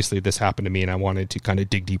know, obviously this happened to me and I wanted to kind of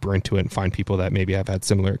dig deeper into it and find people that maybe have had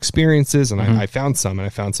similar experiences. And I found some, and I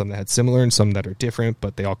found some that had similar and some that are different,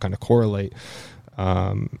 but they all kind of correlate.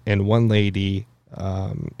 And one lady,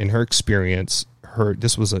 in her experience,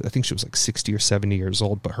 this was, I think she was like 60 or 70 years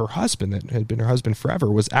old, but her husband that had been her husband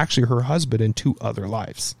forever was actually her husband in 2 other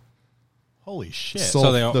lives. Holy shit! Soul-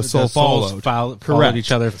 So they all, the soul souls followed. followed Correct.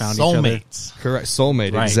 each other, found each other. Soulmates. Correct.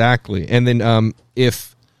 Soulmate. Right. Exactly. And then,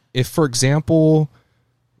 if for example,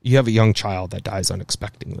 you have a young child that dies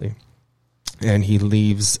unexpectedly and he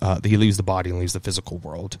leaves the body and leaves the physical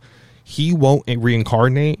world, he won't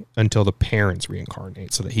reincarnate until the parents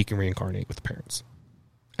reincarnate so that he can reincarnate with the parents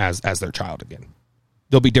as their child again.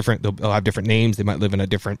 They'll be different. They'll have different names. They might live in a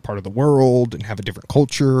different part of the world and have a different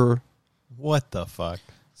culture. What the fuck?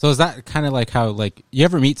 So is that kind of like how, like, you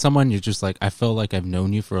ever meet someone, you're just like, I feel like I've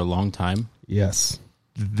known you for a long time? Yes.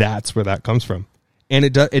 That's where that comes from. And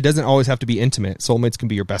it doesn't always have to be intimate. Soulmates can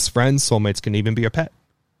be your best friends. Soulmates can even be your pet.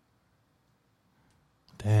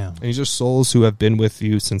 Damn. And these are souls who have been with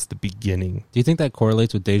you since the beginning. Do you think that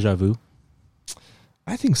correlates with deja vu?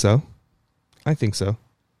 I think so.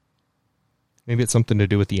 Maybe it's something to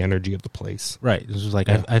do with the energy of the place. Right. It's just like,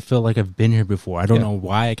 Yeah. I feel like I've been here before. I don't Yeah. know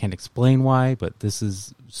why. I can't explain why, but this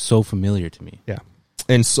is so familiar to me. Yeah.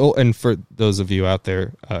 And for those of you out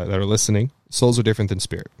there that are listening, souls are different than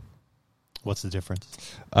spirit. What's the difference?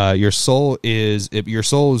 Your soul is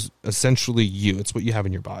essentially you. It's what you have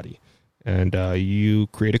in your body. And you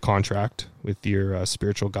create a contract with your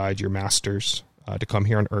spiritual guide, your masters, to come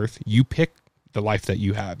here on Earth. You pick the life that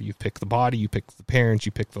you have. You pick the body, you pick the parents,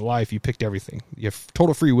 you pick the life, you picked everything. You have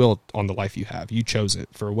total free will on the life you have. You chose it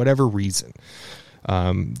for whatever reason.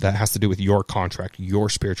 That has to do with your contract, your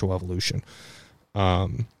spiritual evolution.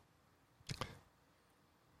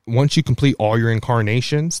 Once you complete all your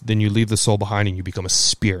incarnations, then you leave the soul behind and you become a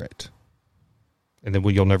spirit. And then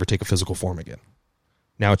you'll never take a physical form again.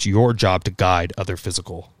 Now it's your job to guide other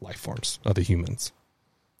physical life forms, other humans.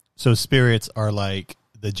 So spirits are like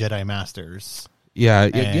the Jedi Masters. Yeah,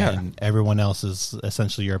 And everyone else is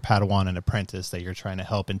essentially your Padawan and apprentice that you're trying to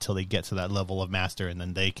help until they get to that level of master, and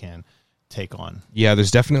then they can take on. Yeah,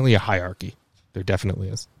 there's definitely a hierarchy. There definitely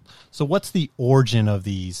is. So what's the origin of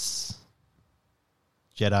these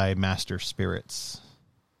Jedi Master spirits?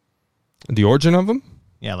 The origin of them?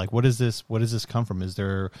 Yeah, like what does this come from?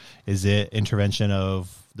 Is it intervention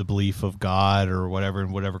of the belief of God or whatever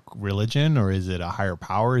in whatever religion, or is it a higher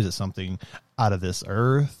power? Is it something out of this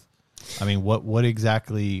earth? I mean,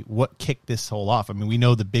 what kicked this whole off? I mean, we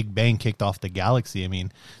know the Big Bang kicked off the galaxy. I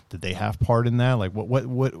mean, did they have part in that? Like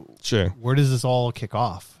what Sure. where does this all kick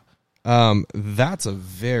off? That's a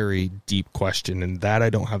very deep question, and that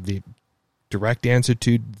I don't have the direct answer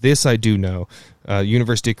to. This I do know.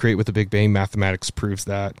 Universe did create with the Big Bang. Mathematics proves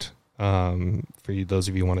that. For those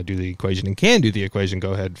of you who want to do the equation and can do the equation,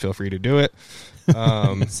 go ahead, feel free to do it.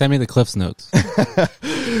 Send me the Cliff's notes.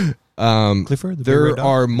 Clifford, the big red There dog?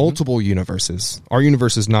 are multiple universes. Our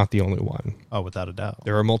universe is not the only one. Oh, without a doubt.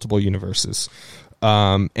 There are multiple universes.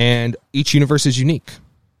 And each universe is unique,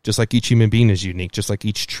 just like each human being is unique, just like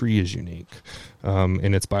each tree is unique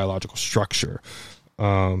in its biological structure.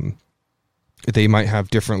 They might have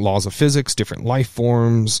different laws of physics, different life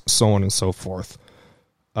forms, so on and so forth.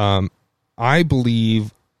 I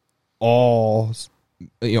believe all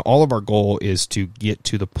of our goal is to get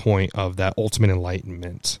to the point of that ultimate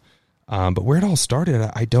enlightenment. But where it all started,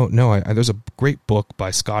 I don't know. There's a great book by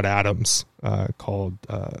Scott Adams called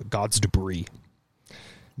God's Debris.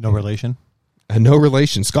 No relation? No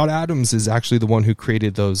relation. Scott Adams is actually the one who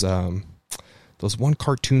created those one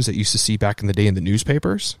cartoons that you used to see back in the day in the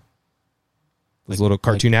newspapers. Those little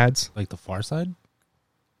cartoon ads. Like The Far Side?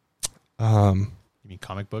 You mean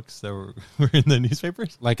comic books that were in the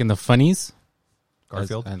newspapers? Like in the funnies?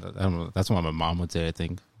 Garfield? I don't know. That's what my mom would say, I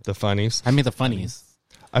think. The funnies. I mean, the funnies.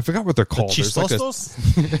 I forgot what they're called. There's like How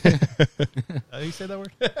do you say that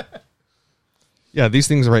word? yeah, these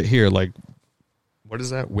things right here, like, what is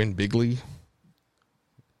that? Win Bigley?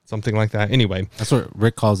 Something like that. Anyway. That's what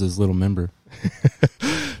Rick calls his little member.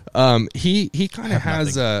 He kind of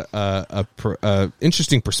has a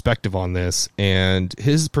interesting perspective on this, and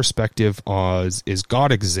his perspective is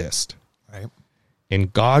God exists, Right.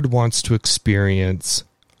 and God wants to experience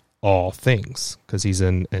all things because he's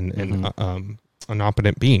an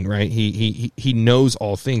omnipotent being, right? He knows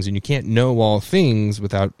all things, and you can't know all things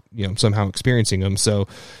without somehow experiencing them. So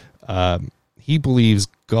he believes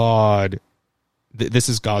God. This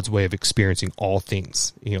is God's way of experiencing all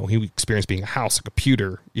things. He experienced being a house, a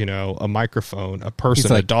computer, a microphone, a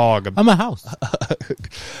person, a dog. I'm a house.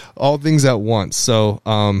 All things at once. So,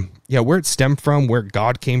 where it stemmed from, where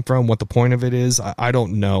God came from, what the point of it is, I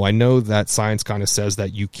don't know. I know that science kind of says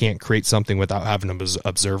that you can't create something without having an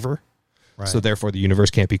observer. Right. So therefore the universe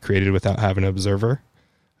can't be created without having an observer.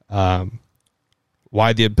 But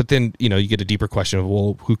then, you get a deeper question of,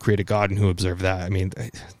 well, who created God and who observed that? I mean,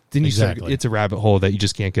 then Exactly. it's a rabbit hole that you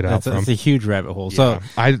just can't get out from. That's a huge rabbit hole. Yeah. So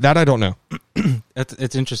I don't know.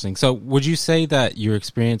 it's interesting. So would you say that your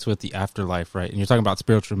experience with the afterlife, right? And you're talking about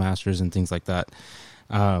spiritual masters and things like that.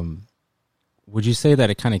 Would you say that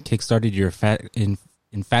it kind of kickstarted your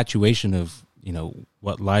infatuation of,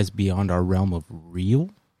 what lies beyond our realm of real?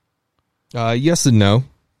 Yes and no.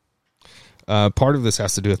 Part of this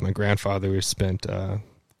has to do with my grandfather who spent,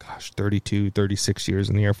 32, 36 years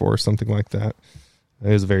in the Air Force, something like that. He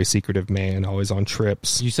was a very secretive man, always on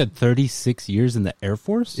trips. You said 36 years in the Air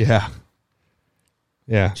Force? Yeah.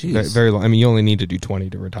 Yeah. Jeez. Very long. I mean, you only need to do 20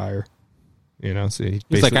 to retire. So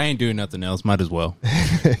He's like, I ain't doing nothing else. Might as well.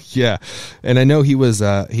 yeah. And I know he was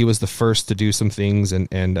the first to do some things,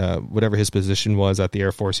 and whatever his position was at the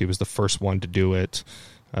Air Force, he was the first one to do it.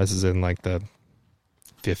 This is in like the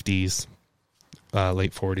 50s,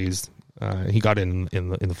 late 40s. He got in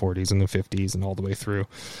the 40s and the 50s and all the way through.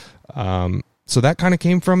 So that kind of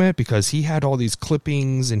came from it because he had all these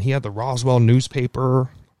clippings, and he had the Roswell newspaper,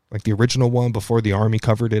 like the original one before the Army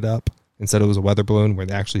covered it up and said it was a weather balloon, where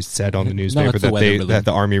they actually said on the newspaper that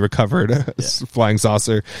the Army recovered a flying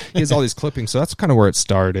saucer. He has all these clippings, so that's kind of where it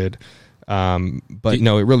started. But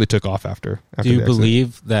no, it really took off after. Do you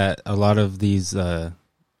believe that a lot of these the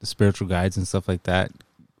spiritual guides and stuff like that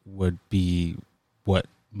would be what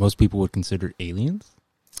most people would consider aliens?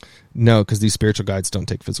 No, because these spiritual guides don't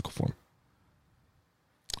take physical form.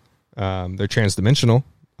 They're transdimensional.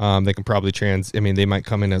 They can probably they might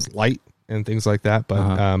come in as light and things like that, but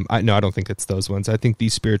I don't think it's those ones. I think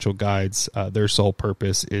these spiritual guides, their sole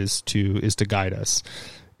purpose is to guide us,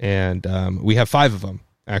 and we have 5 of them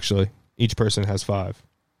actually. Each person has 5.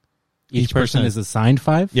 Each person is assigned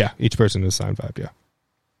 5? Yeah, each person is assigned 5. Yeah.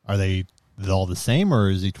 Are they all the same, or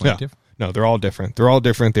is each one different? No, they're all different. They're all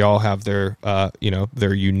different. They all have their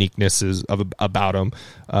their uniquenesses about them,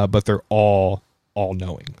 but they're all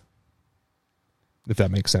knowing. If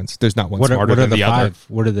that makes sense. There's not one smarter than the other. 5?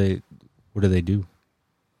 What do they do?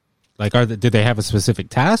 Like, do they have a specific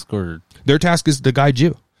task, or their task is to guide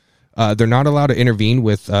you? They're not allowed to intervene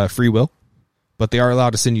with free will, but they are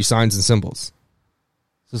allowed to send you signs and symbols.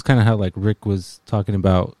 So it's kind of how like Rick was talking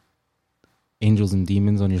about angels and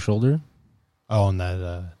demons on your shoulder. Oh, on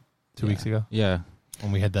that 2 weeks ago, Yeah.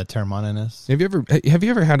 when we had that Terramana in us. Have you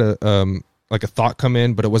ever had a thought come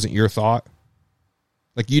in, but it wasn't your thought?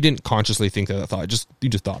 Like you didn't consciously think that thought. You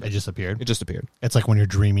just thought it. It just appeared. It just appeared. It's like when you're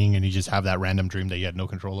dreaming and you just have that random dream that you had no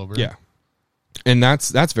control over. Yeah. And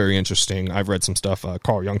that's very interesting. I've read some stuff.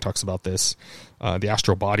 Carl Jung talks about this, the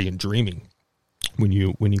astral body and dreaming. when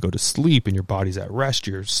you go to sleep and your body's at rest,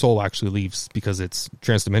 your soul actually leaves because it's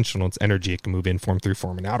transdimensional. It's energy. It can move in form, through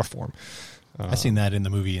form, and out of form. I seen that in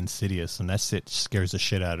the movie Insidious, and that shit scares the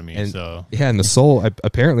shit out of me. And, so yeah, and the soul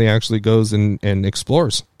apparently actually goes and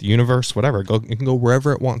explores the universe, whatever. It can go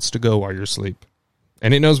wherever it wants to go while you're asleep.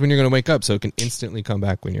 And it knows when you're going to wake up, so it can instantly come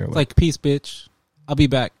back when you're awake. Like, peace, bitch. I'll be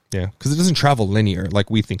back. Yeah, because it doesn't travel linear like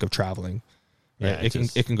we think of traveling. Right? Yeah,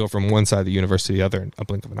 it can go from one side of the universe to the other in a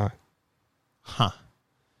blink of an eye. Huh.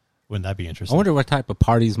 Wouldn't that be I interesting? wonder what type of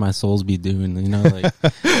parties my souls be doing, you know, like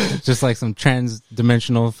just like some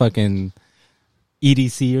trans-dimensional fucking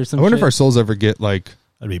EDC or something. I wonder if our souls ever get like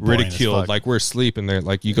That'd be boring as ridiculed, fuck. like we're asleep and they're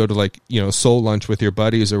like, you go to like, you know, soul lunch with your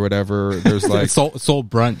buddies or whatever. There's like soul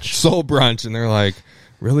brunch, soul brunch, and they're like,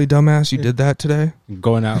 really, dumbass, you did that today?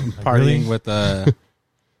 going out and partying Really? with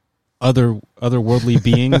otherworldly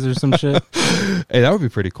beings or some shit. Hey, that would be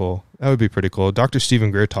pretty cool. That would be pretty cool. Dr.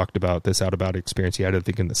 Stephen Greer talked about this out-of-body experience he had, I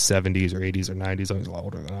think, in the 70s or 80s or 90s. He's a lot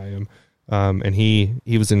older than I am. And he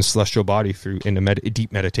was in a celestial body into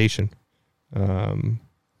deep meditation. And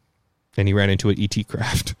he ran into an ET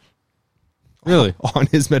craft. Really? On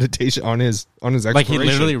his meditation, on his exploration. Like he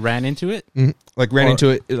literally ran into it? Mhm. Like ran into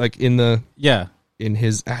it like Yeah. in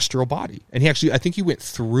his astral body. And he actually, I think he went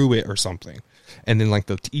through it or something. And then like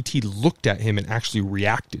the ET looked at him and actually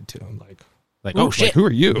reacted to him. Like, oh shit. like, who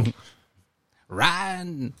are you?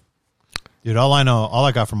 Ryan. Dude, all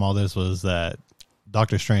I got from all this was that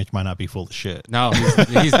Doctor Strange might not be full of shit. No,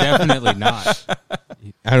 he's definitely not.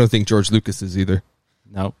 I don't think George Lucas is either.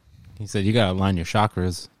 Nope. He said you gotta align your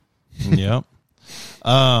chakras. Yep.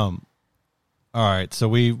 All right, so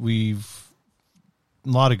we've a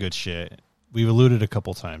lot of good shit. We've alluded a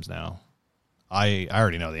couple times now. I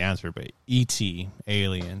already know the answer, but E.T.,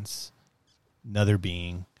 aliens, another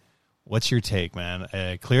being. What's your take, man?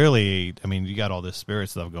 Clearly, I mean, you got all this spirit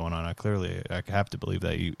stuff going on. I have to believe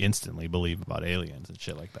that you instantly believe about aliens and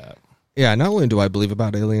shit like that. Yeah, not only do I believe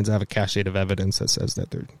about aliens, I have a cache of evidence that says that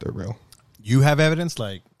they're real. You have evidence,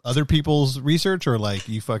 like other people's research, or like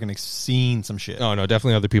you fucking seen some shit? Oh, no,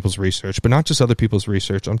 definitely other people's research, but not just other people's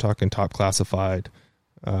research. I'm talking top classified,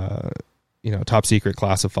 top secret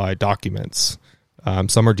classified documents.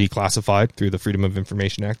 Some are declassified through the Freedom of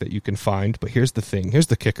Information Act that you can find. But here's the thing. Here's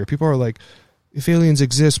the kicker. People are like, if aliens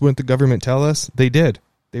exist, wouldn't the government tell us? They did.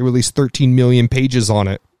 They released 13 million pages on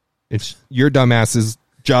it. It's your dumbass's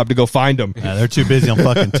job to go find them. Yeah, they're too busy on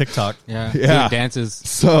fucking TikTok. Yeah. Yeah. Doing dances.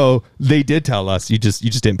 So they did tell us. You just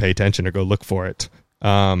didn't pay attention or go look for it.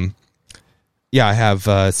 I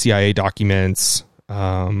have CIA documents.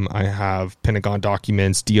 I have Pentagon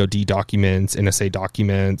documents, DOD documents, NSA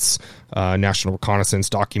documents, National Reconnaissance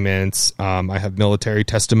documents. I have military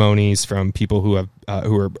testimonies from people who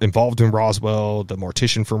are involved in Roswell, the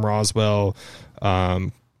mortician from Roswell,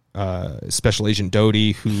 Special Agent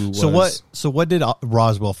Doty, who was... So what did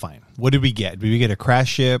Roswell find? What did we get? Did we get a crash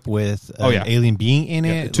ship with an alien being in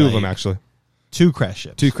it? two of them, actually. Two crash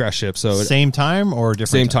ships. Two crash ships. So Same time or different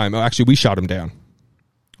same time. Oh, actually, we shot them down.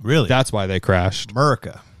 Really? That's why they crashed.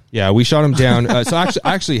 America. Yeah, we shot them down. So I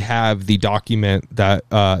actually have the document that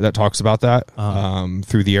talks about that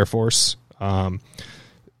through the Air Force.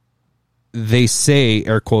 They say,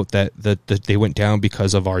 air quote, that they went down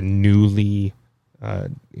because of our new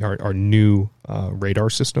radar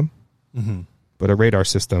system. Mm-hmm. But a radar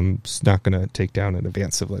system's not going to take down an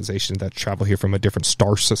advanced civilization that travel here from a different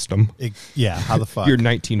star system. How the fuck? Your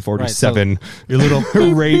 1947 your little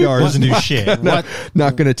radar doesn't do shit. not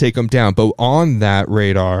going to take them down. But on that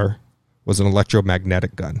radar was an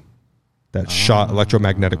electromagnetic gun that shot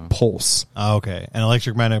electromagnetic pulse. Oh, okay. An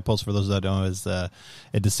electromagnetic pulse, for those that don't know, is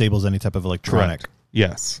it disables any type of electronic. Correct.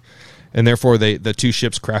 Yes. And therefore, the two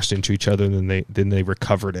ships crashed into each other, and then they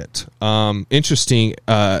recovered it. Interesting.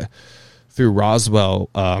 Through Roswell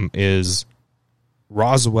is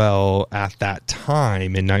Roswell at that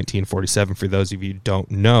time in 1947, for those of you who don't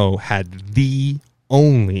know, had the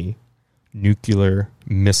only nuclear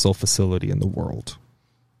missile facility in the world.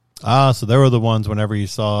 So there were the ones whenever you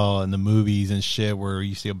saw in the movies and shit where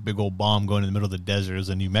you see a big old bomb going in the middle of the desert is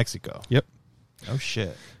in New Mexico. Yep. Oh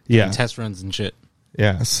shit. Yeah. Test runs and shit.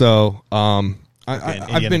 Yeah. So I'm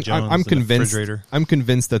convinced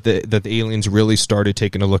that the aliens really started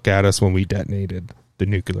taking a look at us when we detonated the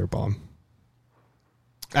nuclear bomb.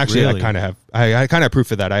 Actually, Really? I kind of have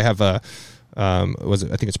proof of that. I have I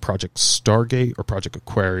think it's Project Stargate or Project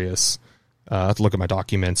Aquarius. I have to look at my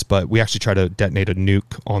documents, but we actually tried to detonate a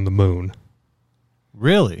nuke on the moon.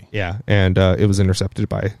 Really? Yeah, and it was intercepted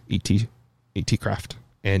by ET craft,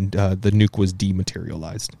 and the nuke was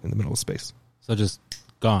dematerialized in the middle of space. So just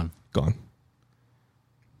gone.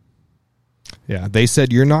 Yeah, they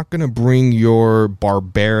said you're not going to bring your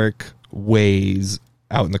barbaric ways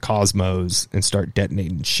out in the cosmos and start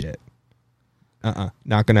detonating shit.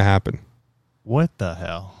 Not going to happen. What the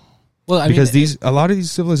hell? Well, Because a lot of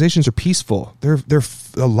these civilizations are peaceful. They're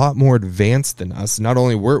a lot more advanced than us. Not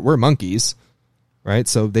only we're monkeys, right?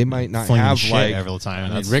 So they might not Flinging have shit like every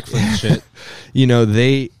time. That's Rick flings shit. you know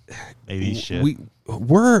they shit.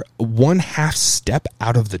 we're one half step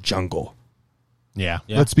out of the jungle. Yeah.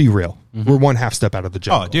 Let's be real. We're one half step out of the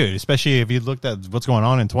jungle. Oh, dude, especially if you looked at what's going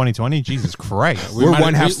on in 2020. Jesus Christ. We're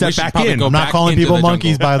one half step should back probably in. go I'm not back calling into people the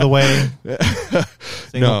monkeys, jungle. by the way.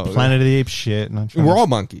 No. Planet of the Apes shit. Not trying We're to- all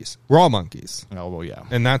monkeys. We're all monkeys. Oh, well, yeah.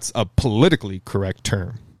 And that's a politically correct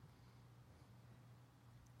term.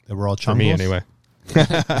 We're all For me, chungles?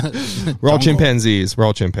 anyway. We're all chimpanzees. We're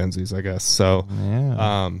all chimpanzees, I guess. So,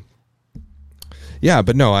 Yeah. yeah,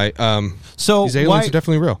 but no, So these aliens are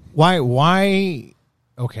definitely real. Why?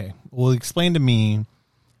 Okay. Well, explain to me.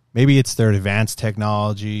 Maybe it's their advanced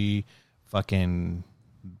technology, fucking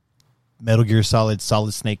Metal Gear Solid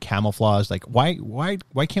Snake camouflage. Like, why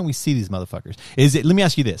can't we see these motherfuckers? Is it? Let me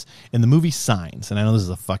ask you this: in the movie Signs, and I know this is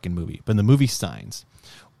a fucking movie, but in the movie Signs,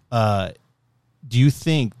 do you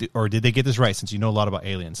think, or did they get this right? Since you know a lot about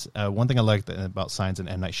aliens, one thing I like about Signs and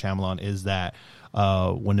M. Night Shyamalan is that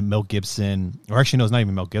when Mel Gibson, or actually no, it's not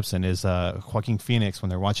even Mel Gibson, is Joaquin Phoenix, when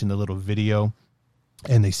they're watching the little video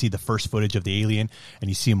and they see the first footage of the alien, and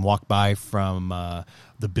you see him walk by from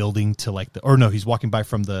the building to like he's walking by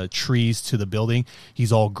from the trees to the building.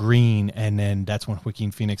 He's all green, and then that's when Joaquin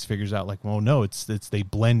Phoenix figures out, like, well, no, it's they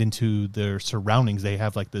blend into their surroundings. They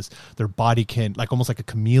have like this, their body can, like almost like a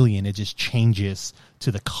chameleon. It just changes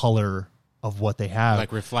to the color of what they have.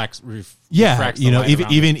 Like refracts Yeah, the you know, light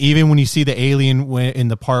around it. even when you see the alien in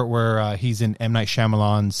the part where he's in M. Night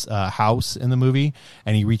Shyamalan's house in the movie,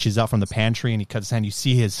 and he reaches out from the pantry and he cuts his hand, you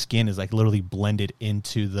see his skin is like literally blended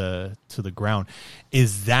into the ground.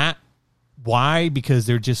 Is that why? Because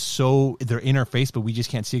they're just they're in our face, but we just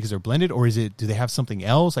can't see it because they're blended, or is it? Do they have something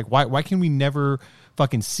else? Like why can we never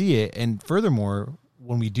fucking see it? And furthermore,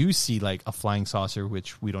 when we do see like a flying saucer,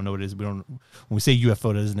 which we don't know what it is, when we say UFO,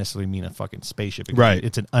 it doesn't necessarily mean a fucking spaceship. Right.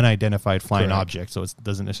 It's an unidentified flying Correct. object, so it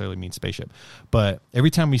doesn't necessarily mean spaceship. But every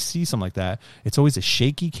time we see something like that, it's always a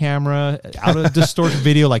shaky camera, out of distorted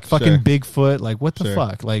video, like fucking Sure. Bigfoot. Like what the Sure.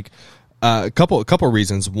 fuck? Like A couple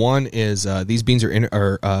reasons. One is these beings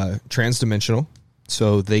are transdimensional,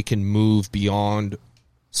 so they can move beyond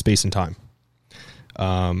space and time.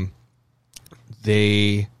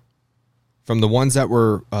 From the ones that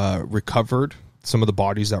were recovered, some of the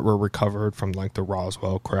bodies that were recovered from like the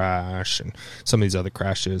Roswell crash and some of these other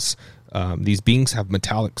crashes, these beings have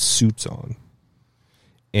metallic suits on.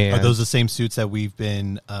 And are those the same suits that we've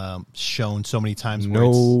been shown so many times? Where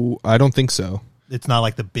no, I don't think so. it's not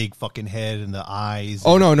like the big fucking head and the eyes.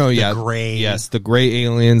 Oh no, the yeah, gray. Yes, the gray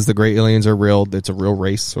aliens. The gray aliens are real. It's a real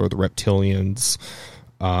race, or the reptilians.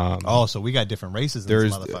 Oh, so we got different races. In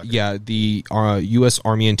There's this motherfucker. the U.S.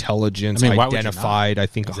 Army intelligence I mean, why would you identified, I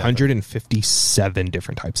think, Exactly. 157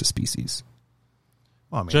 different types of species.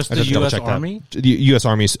 Well, I mean, Just I the just double U.S. checked that. Army? The U.S.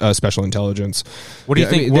 Army Special Intelligence. What do you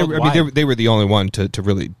think worldwide? they were the only one to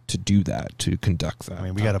really to do that, to conduct that. I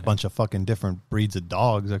mean, we got a bunch of fucking different breeds of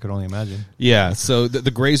dogs. I could only imagine. Yeah, so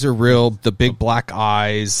the grays are real. The big black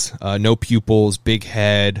eyes, no pupils, big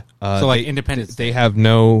head. So like Independence They Day. have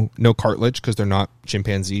no cartilage because they're not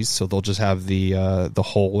chimpanzees, so they'll just have the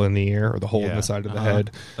hole in the ear or the hole in Yeah. the side of the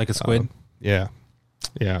head. Like a squid? Yeah.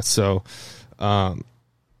 So,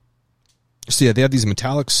 so yeah, they have these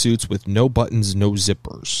metallic suits with no buttons, no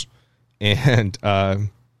zippers, and a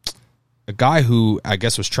guy who I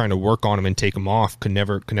guess was trying to work on him and take him off could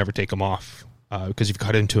never take him off because if you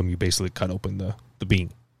cut into him, you basically cut open the bean.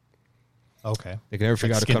 Okay. They can never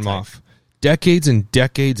figure out to skin cut him tight. off. Decades and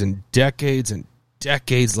decades and decades and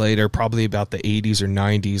decades later, probably about the 80s or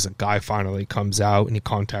 90s, a guy finally comes out and he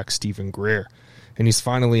contacts Stephen Greer, and he's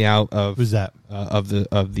finally out of Who's that? of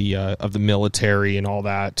the military and all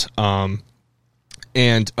that.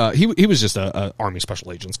 And he was just a Army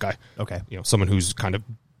Special Agents guy. Okay. You know, someone who's kind of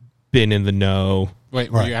been in the know.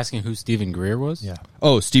 Wait, were Right. you asking who Stephen Greer was? Yeah.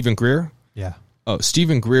 Oh, Stephen Greer. Yeah. Oh,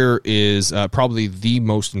 Stephen Greer is probably the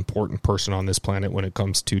most important person on this planet when it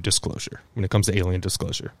comes to disclosure, when it comes to alien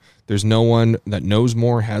disclosure. There's no one that knows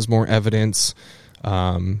more, has more evidence,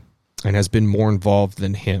 and has been more involved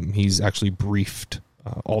than him. He's actually briefed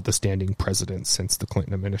all the standing presidents since the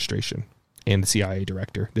Clinton administration and the CIA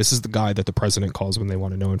director. This is the guy that the president calls when they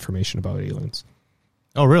want to know information about aliens.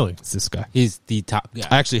 Oh, really? It's this guy. He's the top guy.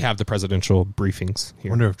 I actually have the presidential briefings I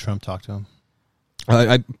here. wonder if Trump talked to him.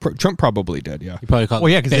 Trump probably did, yeah. You probably call it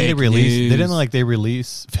Well, yeah, because fake they news. didn't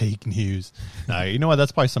release fake news. Nah, you know what?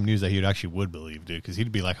 That's probably some news that he would believe, dude. Because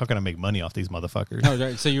he'd be like, "How can I make money off these motherfuckers?" No,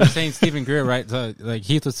 right. So you were saying Stephen Greer, right? So, like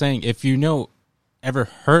Heath was saying, if you ever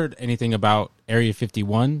heard anything about Area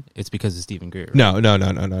 51, it's because of Stephen Greer. Right? No.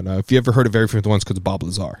 If you ever heard of Area 51, it's because of Bob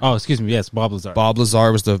Lazar. Oh, excuse me. Yes, Bob Lazar. Bob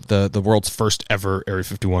Lazar was the world's first ever Area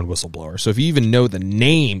 51 whistleblower. So if you even know the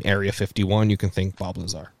name Area 51, you can think Bob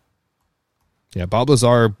Lazar. Yeah, Bob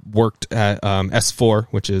Lazar worked at S4,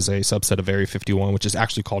 which is a subset of Area 51, which is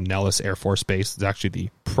actually called Nellis Air Force Base. It's actually the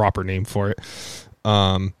proper name for it,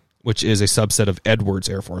 which is a subset of Edwards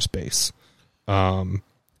Air Force Base. And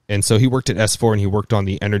so he worked at S4, and he worked on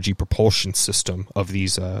the energy propulsion system of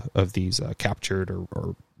these captured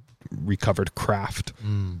or recovered craft.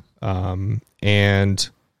 It's element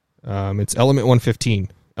 115.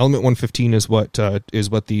 Element 115 is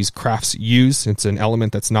what these crafts use. It's an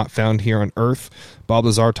element that's not found here on Earth. Bob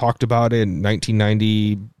Lazar talked about it in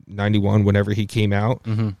 1990, 91, whenever he came out,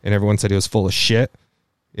 and everyone said he was full of shit.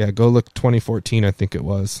 Yeah, go look 2014, I think it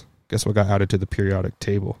was. Guess what got added to the periodic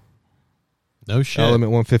table? No shit.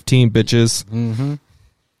 Element 115, bitches. Mm-hmm.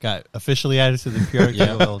 Got officially added to the periodic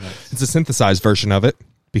table. It's a synthesized version of it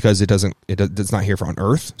because it's not here on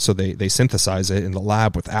Earth. So they synthesize it in the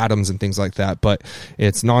lab with atoms and things like that, but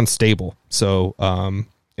it's non-stable. So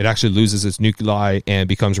it actually loses its nuclei and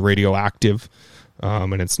becomes radioactive,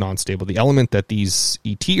 and it's non-stable. The element that these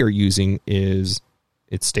ET are using it's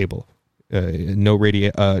stable. No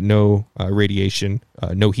radiation,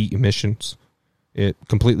 no heat emissions. It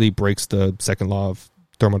completely breaks the second law of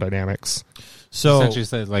thermodynamics. So essentially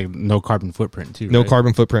says like no carbon footprint too. No right?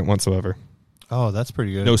 carbon footprint whatsoever. oh, that's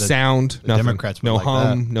pretty good. No sound, nothing. Democrats would no like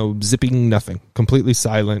hum, that. no zipping, nothing. Completely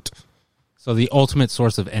silent. So the ultimate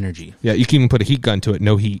source of energy. Yeah, you can even put a heat gun to it.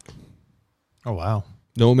 No heat. Oh wow.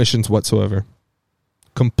 No emissions whatsoever.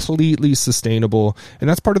 Completely sustainable. And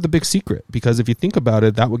that's part of the big secret, because if you think about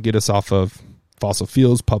it, that would get us off of fossil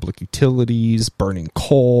fuels, public utilities, burning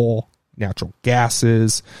coal, natural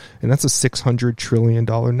gases, and that's a $600 trillion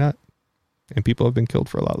nut. And people have been killed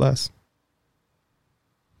for a lot less.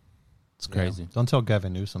 It's crazy. Yeah. Don't tell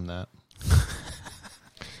Gavin Newsom that.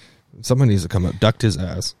 Someone needs to come abduct his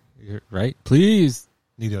ass. You're right? Please.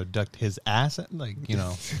 Need to abduct his ass, like,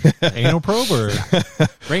 anal probe, or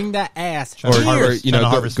Bring that ass. Or Trying to go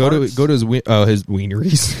harvest to farts? his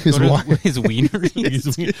wieneries. His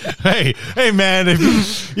wieneries. hey, man,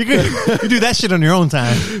 if you could do that shit on your own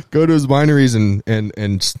time. Go to his wineries and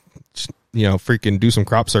freaking do some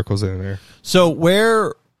crop circles in there. So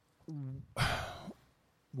where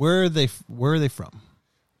are they from?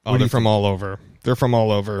 Oh, they're from all over. They're from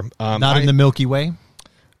all over. Not in the Milky Way.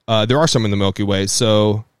 There are some in the Milky Way.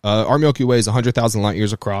 So our Milky Way is 100,000 light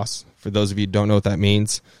years across. For those of you who don't know what that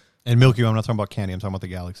means. And Milky Way, I'm not talking about candy. I'm talking about the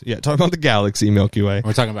galaxy. Yeah, talking about the galaxy Milky Way.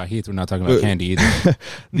 We're talking about Heath. We're not talking about candy either.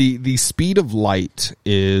 The speed of light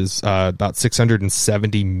is about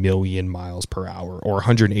 670 million miles per hour, or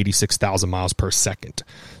 186,000 miles per second.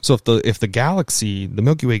 So if the galaxy, the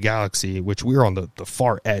Milky Way galaxy, which we're on the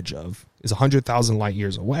far edge of, is 100,000 light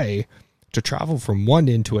years away, to travel from one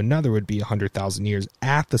end to another would be 100,000 years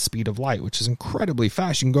at the speed of light, which is incredibly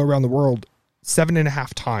fast. You can go around the world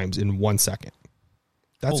 7.5 times in 1 second.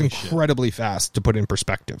 That's Holy incredibly fast to put in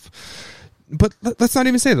perspective. But let's not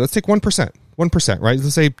even say that. Let's take 1%. 1%, right?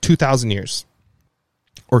 Let's say 2,000 years.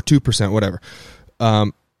 Or 2%, whatever.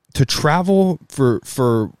 To travel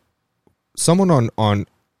for someone on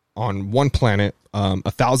one planet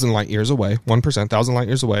 1,000 light years away, 1%, 1,000 light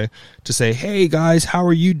years away, to say, hey guys, how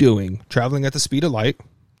are you doing? Traveling at the speed of light,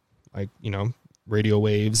 like, radio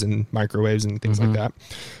waves and microwaves and things like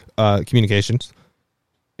that, communications.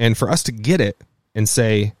 And for us to get it and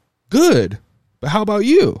say, good, but how about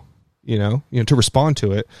you? To respond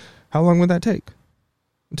to it, how long would that take? It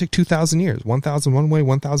would take 2,000 years, 1,000 one way,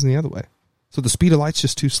 1,000 the other way. So the speed of light's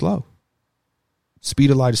just too slow.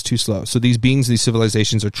 Speed of light is too slow. So these beings, these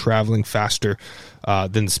civilizations are traveling faster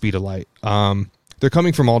than the speed of light. They're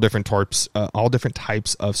coming from all different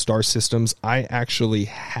types of star systems. I actually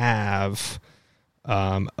have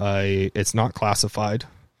it's not classified.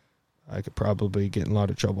 I could probably get in a lot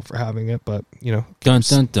of trouble for having it, but Dun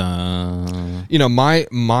dun dun.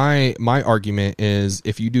 My argument is,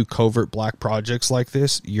 if you do covert black projects like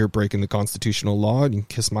this, you're breaking the constitutional law, and you can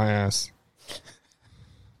kiss my ass.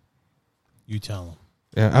 You tell them.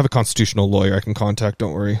 Yeah, I have a constitutional lawyer I can contact.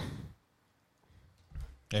 Don't worry.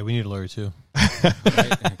 Hey, we need a lawyer too.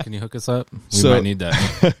 Right? Can you hook us up? We might need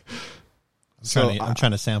that. I'm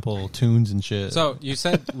trying to sample tunes and shit. So you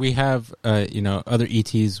said we have, other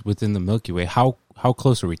ETs within the Milky Way. How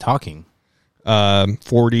close are we talking?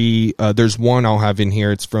 40. There's one I'll have in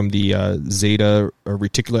here. It's from the Zeta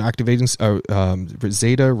Reticular activating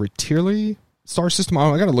Zeta Reticular star system.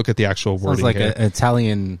 I got to look at the actual wording. Sounds like here. an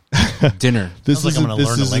Italian dinner. Sounds like I'm going to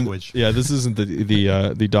learn a language. Yeah, this isn't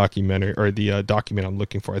the documentary or the document I'm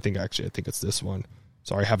looking for. I think it's this one.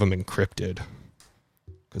 Sorry, I have them encrypted.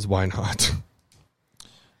 Because why not?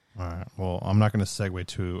 All right. Well, I'm not going to segue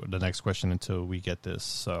to the next question until we get this.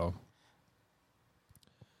 So,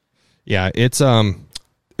 yeah, it's I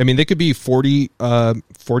mean, they could be 40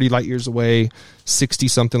 light years away, 60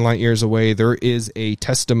 something light years away. There is a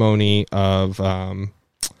testimony of an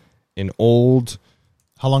old.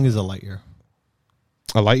 How long is a light year?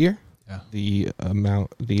 A light year? Yeah.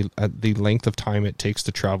 The length of time it takes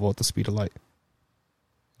to travel at the speed of light.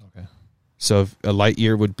 Okay. So if a light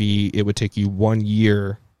year would take you 1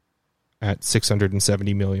 year at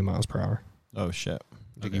 670 million miles per hour. Oh shit!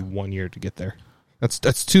 It'd take you 1 year to get there.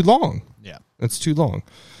 That's too long. Yeah, that's too long.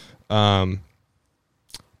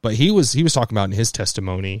 But he was talking about in his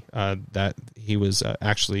testimony that he was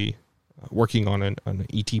actually working on an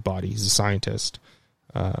ET body. He's a scientist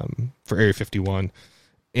for Area 51,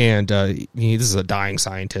 and this is a dying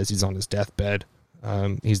scientist. He's on his deathbed.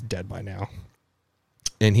 He's dead by now.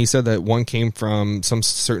 And he said that one came from some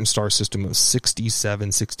certain star system of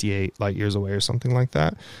 67, 68 light years away or something like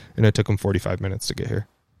that. And it took him 45 minutes to get here.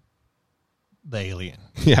 The alien.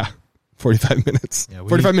 Yeah. 45 minutes. Yeah,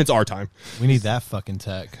 45 minutes our time. We need that fucking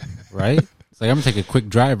tech. Right? It's like, I'm going to take a quick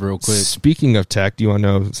drive real quick. Speaking of tech, do you want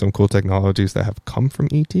to know some cool technologies that have come from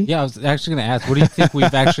ET? Yeah, I was actually going to ask, what do you think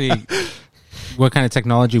we've actually, what kind of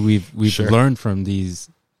technology we've learned from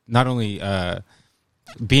these, not only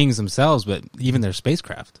beings themselves, but even their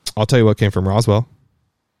spacecraft? I'll tell you what came from Roswell.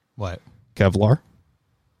 What? Kevlar.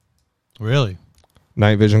 Really?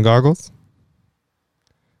 Night vision goggles.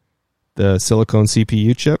 The silicone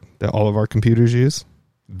CPU chip that all of our computers use.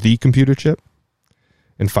 The computer chip.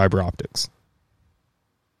 And fiber optics.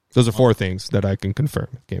 Those are 4 things that I can confirm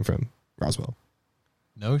came from Roswell.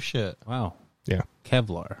 No shit. Wow. Yeah.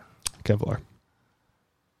 Kevlar.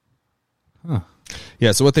 Huh.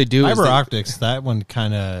 Yeah, so what they do fiber is optics, that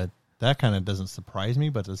kind of doesn't surprise me,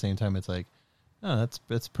 but at the same time it's like, oh,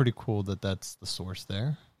 that's pretty cool that's the source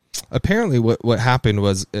there. Apparently what happened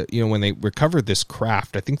was when they recovered this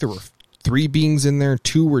craft, I think there were 3 beings in there,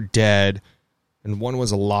 2 were dead and 1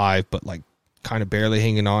 was alive but like kind of barely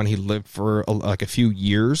hanging on. He lived for a few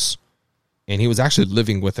years, and he was actually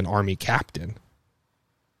living with an army captain.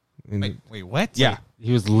 Wait, what? Yeah.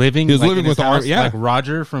 He was living with the army, like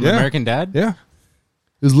Roger from American Dad? Yeah.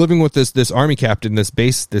 He was living with this army captain, this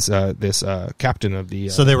captain of the.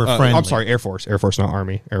 So they were friendly. I'm sorry, Air Force, not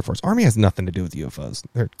Army. Air Force. Army has nothing to do with UFOs.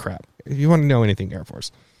 They're crap. If you want to know anything, Air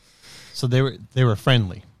Force. So they were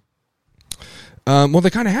friendly. Well,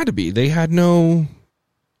 they kind of had to be. They had no,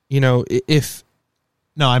 if.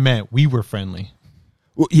 No, I meant we were friendly.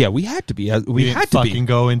 Well, yeah, we had to be. We had to fucking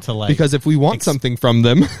go into like, because if we want something from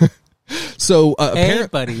them. So hey,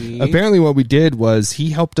 buddy. Apparently what we did was he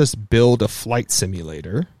helped us build a flight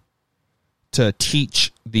simulator to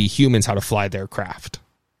teach the humans how to fly their craft.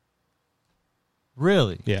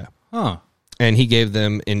 Really? Yeah. Huh. And he gave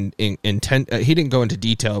them he didn't go into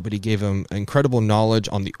detail, but he gave them incredible knowledge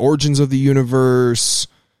on the origins of the universe,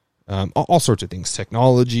 all sorts of things,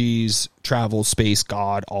 technologies, travel, space,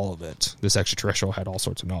 God, all of it. This extraterrestrial had all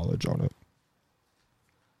sorts of knowledge on it.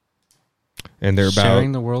 And they're about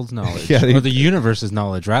sharing the world's knowledge, or the universe's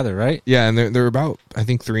knowledge, rather, right? Yeah, and they're about, I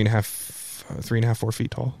think, 3.5, 4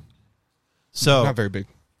 feet tall. So not very big.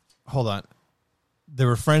 Hold on, they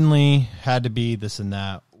were friendly, had to be this and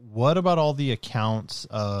that. What about all the accounts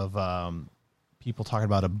of people talking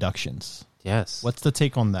about abductions? Yes. What's the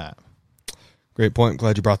take on that? Great point.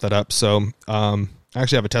 Glad you brought that up. So, I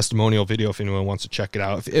actually have a testimonial video if anyone wants to check it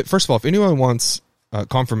out. First of all, if anyone wants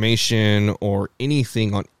confirmation or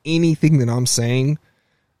anything on anything that I'm saying,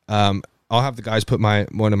 I'll have the guys put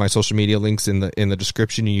one of my social media links in the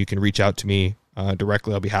description, and you can reach out to me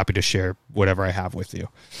directly. I'll be happy to share whatever I have with you.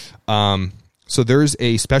 So there's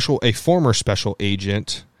a former special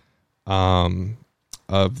agent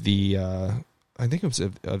of the I think it was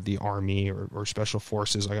of the Army or Special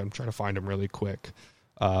Forces. I'm trying to find him really quick.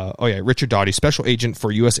 Richard Doughty, Special Agent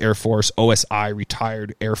for U.S. Air Force, OSI,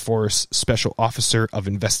 retired Air Force Special Officer of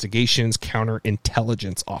Investigations,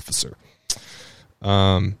 Counterintelligence Officer.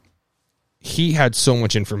 He had so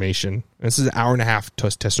much information. This is an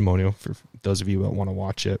 1.5-hour testimonial for those of you that want to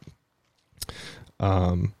watch it.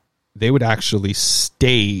 They would actually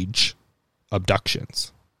stage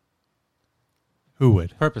abductions. Who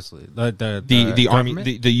would? Purposely. The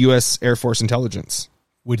Army, the U.S. Air Force Intelligence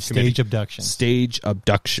would stage abductions. Stage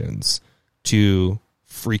abductions to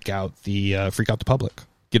freak out the public,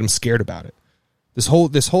 get them scared about it. This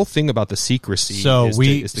whole thing about the secrecy is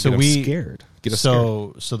to get them scared. Get us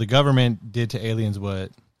scared. So the government did to aliens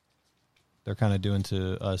what they're kind of doing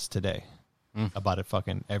to us today about a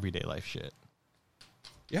fucking everyday life shit.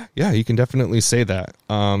 Yeah, you can definitely say that.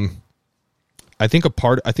 I think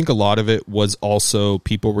a lot of it was also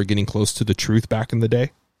people were getting close to the truth back in the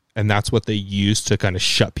day, and that's what they used to kind of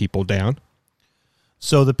shut people down.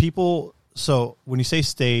 So when you say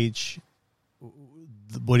stage,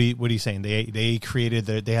 what are you saying? They created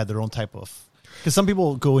they had their own type of, because some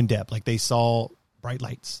people go in depth, like they saw bright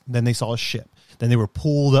lights, then they saw a ship, then they were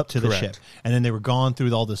pulled up to the ship, and then they were gone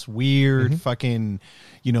through all this weird fucking,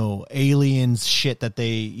 aliens shit that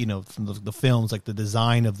they, from the films, like the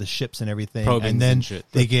design of the ships and everything, and then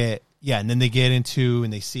they get into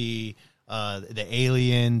and they see the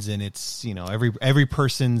aliens, and it's every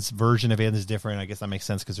person's version of aliens is different. I guess that makes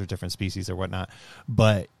sense because they're different species or whatnot,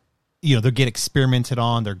 but they get experimented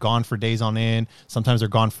on. They're gone for days on end. Sometimes they're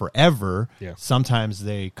gone forever. Yeah. Sometimes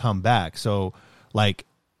they come back. So,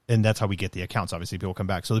 and that's how we get the accounts. Obviously, people come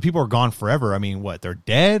back. So the people are gone forever. I mean, what? They're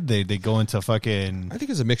dead. They go into fucking. I think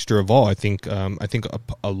it's a mixture of all. I think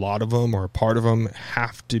a lot of them or a part of them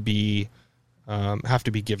have to be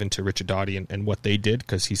given to Richard Doty and what they did,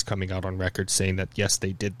 because he's coming out on record saying that yes,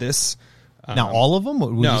 they did this. Now, all of them?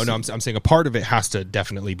 No. I'm saying a part of it has to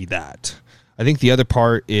definitely be that. I think the other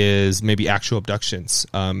part is maybe actual abductions.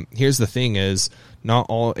 Here's the thing: is not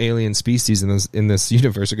all alien species in this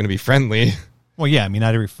universe are going to be friendly. Well, yeah, I mean,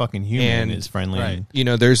 not every fucking human is friendly. Right.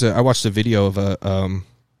 I watched a video of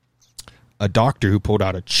a doctor who pulled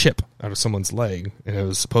out a chip out of someone's leg, and it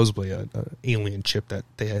was supposedly a alien chip that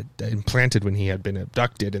they had implanted when he had been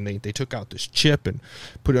abducted, and they took out this chip and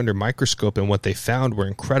put it under a microscope, and what they found were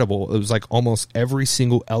incredible. It was like almost every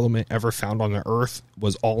single element ever found on the Earth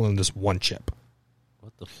was all in this one chip.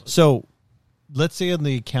 What the fuck? So, let's say on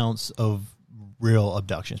the accounts of real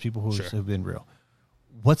abductions, people who have been real,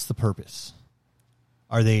 what's the purpose?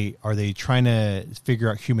 Are they trying to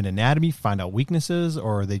figure out human anatomy, find out weaknesses,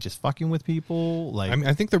 or are they just fucking with people?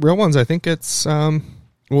 I think the real ones. I think it's first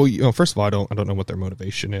of all, I don't know what their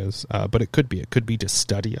motivation is, but it could be to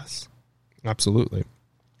study us. Absolutely.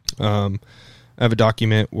 I have a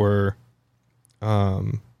document where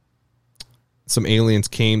some aliens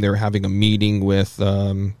came. They were having a meeting with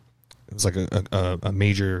it was like a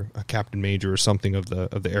major, a captain major or something of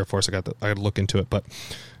the Air Force. I got to look into it, but.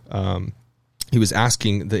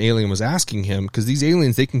 The alien was asking him, because these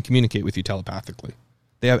aliens, they can communicate with you telepathically.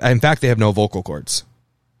 In fact, they have no vocal cords.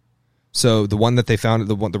 So the one that they found,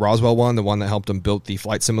 the Roswell one, the one that helped them build the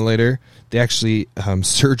flight simulator, they actually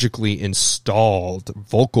surgically installed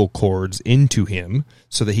vocal cords into him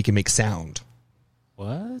so that he can make sound. What?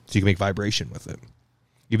 So you can make vibration with it,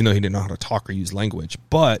 even though he didn't know how to talk or use language.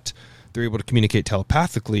 But they're able to communicate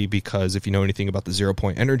telepathically, because if you know anything about the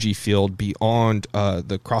 0-point energy field beyond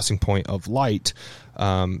the crossing point of light,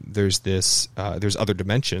 there's other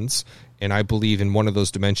dimensions, and I believe in one of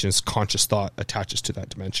those dimensions, conscious thought attaches to that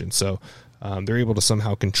dimension. So they're able to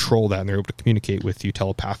somehow control that, and they're able to communicate with you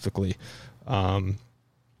telepathically.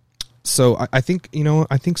 So I think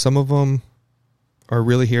some of them are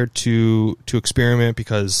really here to experiment,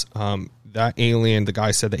 because that alien, the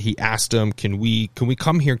guy said that he asked him, can we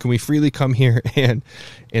come here? Can we freely come here and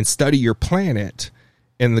study your planet?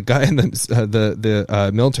 And the guy,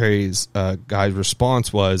 the military's guy's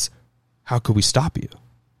response was, how could we stop you?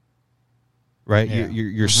 Right? Yeah.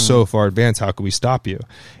 You're so far advanced. How could we stop you?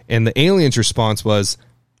 And the alien's response was,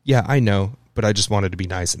 yeah, I know, but I just wanted to be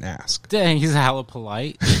nice and ask. Dang, he's hella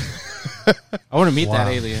polite. I want to meet that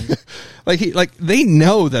alien. They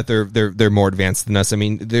know that they're more advanced than us. I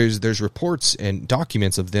mean, there's reports and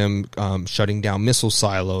documents of them shutting down missile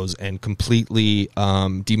silos and completely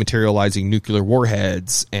dematerializing nuclear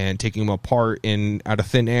warheads and taking them apart out of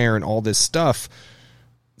thin air and all this stuff.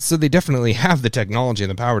 So they definitely have the technology and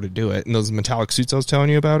the power to do it. And those metallic suits I was telling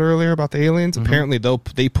you about earlier about the aliens, apparently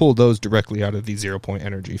they pull those directly out of the 0-point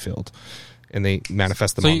energy field. And they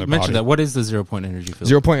manifest them on their body. So you mentioned that. What is the 0-point energy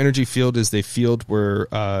field? 0-point energy field is the field where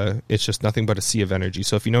it's just nothing but a sea of energy.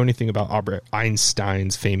 So if you know anything about Albert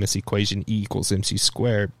Einstein's famous equation, E = mc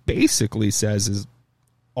squared, basically says is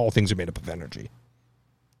all things are made up of energy.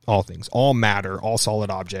 All things, all matter, all solid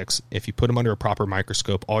objects. If you put them under a proper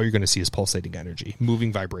microscope, all you're going to see is pulsating energy,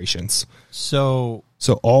 moving vibrations. So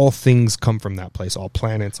all things come from that place. All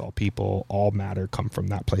planets, all people, all matter come from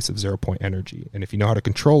that place of 0-point energy. And if you know how to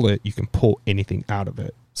control it, you can pull anything out of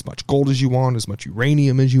it. As much gold as you want, as much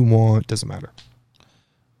uranium as you want, doesn't matter.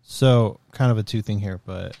 So kind of a two thing here,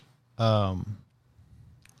 but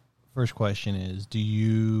First question is,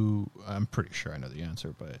 I'm pretty sure I know the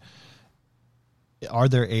answer, but are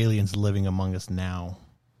there aliens living among us now?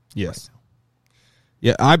 Yes.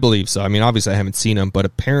 Yeah, I believe so. I mean, obviously I haven't seen them, but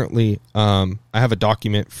apparently I have a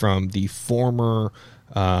document from the former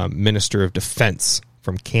Minister of Defense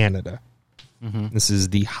from Canada. Mm-hmm. This is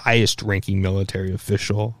the highest ranking military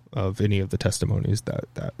official of any of the testimonies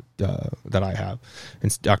that I have,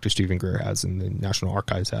 and Dr. Stephen Greer has, and the National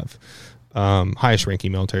Archives have. Highest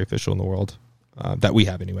ranking military official in the world that we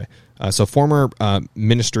have anyway. So former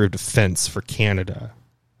Minister of Defense for Canada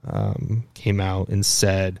came out and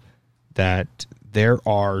said that there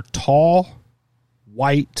are tall,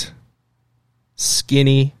 white,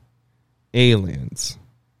 skinny aliens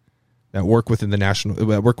that work within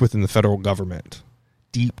the federal government,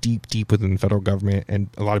 deep within the federal government, and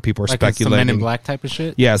a lot of people are speculating. Some Men in Black type of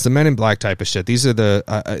shit. Yeah, some Men in Black type of shit. These are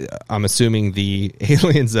I'm assuming the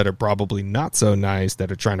aliens that are probably not so nice,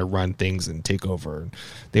 that are trying to run things and take over.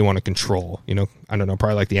 They want to control. You know, I don't know,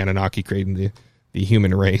 probably like the Anunnaki creating the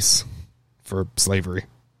human race for slavery.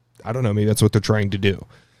 I don't know. Maybe that's what they're trying to do.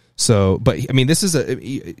 So, but I mean,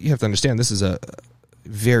 you have to understand, this is a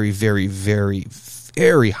very, very, very,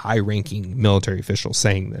 very high-ranking military official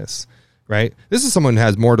saying this, right? This is someone who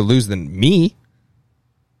has more to lose than me.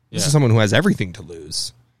 This is someone who has everything to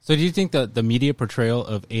lose. So do you think that the media portrayal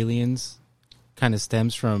of aliens kind of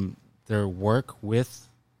stems from their work with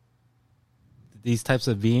these types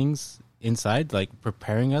of beings inside, like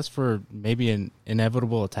preparing us for maybe an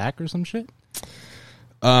inevitable attack or some shit?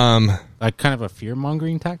 Like kind of a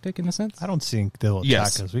fear-mongering tactic in a sense? I don't think they'll attack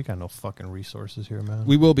Yes. us. We got no fucking resources here, man.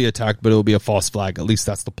 We will be attacked, but it will be a false flag. At least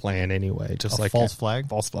that's the plan anyway. Just A like false flag?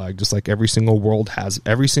 False flag. Just like every single war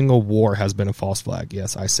has been a false flag.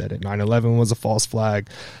 Yes, I said it. 9/11 was a false flag.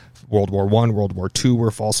 World War I, World War II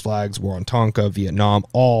were false flags. War on Tonka, Vietnam,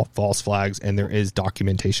 all false flags, and there is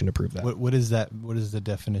documentation to prove that. What is that? What is the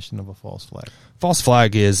definition of a false flag? False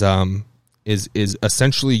flag is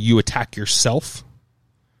essentially you attack yourself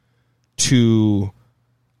to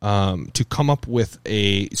come up with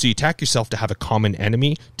so you attack yourself to have a common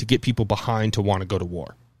enemy to get people behind to want to go to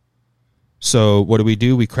war. So what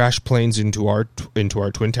do? We crash planes into our Twin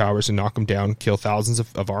Towers and knock them down, kill thousands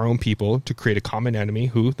of our own people to create a common enemy,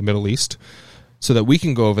 the Middle East, so that we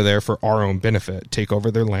can go over there for our own benefit, take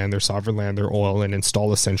over their land, their sovereign land, their oil, and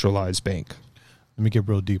install a centralized bank. Let me get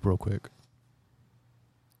real deep real quick.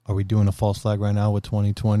 Are we doing a false flag right now with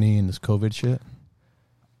 2020 and this COVID shit?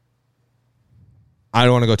 I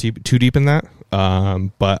don't want to go too deep in that,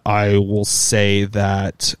 but I will say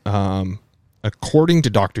that according to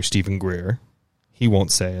Dr. Stephen Greer, he won't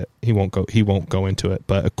say it. He won't go into it.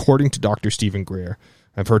 But according to Dr. Stephen Greer,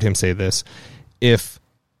 I've heard him say this: if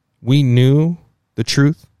we knew the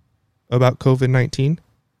truth about COVID-19,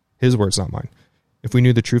 his words, not mine. If we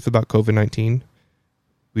knew the truth about COVID-19,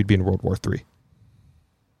 we'd be in World War III.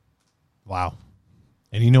 Wow.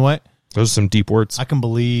 And you know what? Those are some deep words. I can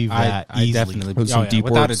believe that easily. Definitely. Those are some deep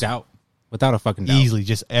without words. a doubt. Without a fucking doubt. Easily.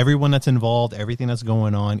 Just everyone that's involved, everything that's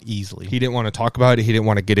going on, easily. He didn't want to talk about it. He didn't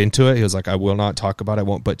want to get into it. He was like, I will not talk about it. I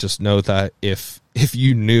won't, but just know that if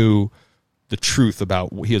you knew the truth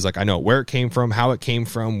about, he was like, I know where it came from, how it came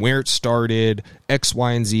from, where it started, X,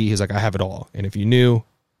 Y, and Z. He's like, I have it all. And if you knew,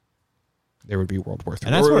 there would be World War III.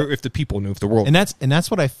 And that's or if the people knew, if the world. And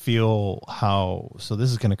that's what I feel so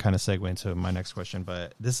this is going to kind of segue into my next question,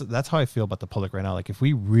 but that's how I feel about the public right now. Like, if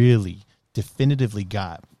we really definitively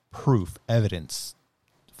got proof, evidence,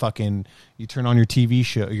 fucking, you turn on your TV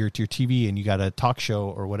show, your TV, and you got a talk show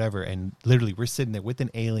or whatever, and literally we're sitting there with an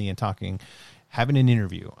alien talking, having an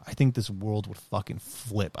interview, I think this world would fucking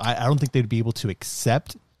flip. I don't think they'd be able to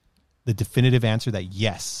accept the definitive answer that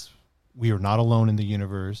yes, we are not alone in the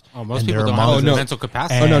universe. Oh, most people don't have the mental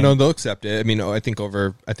capacity. No, they'll accept it. I mean, I think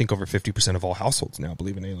over 50% of all households now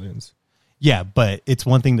believe in aliens. Yeah, but it's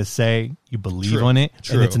one thing to say you believe on it,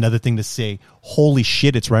 and it's another thing to say, holy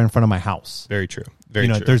shit, it's right in front of my house. Very true. Very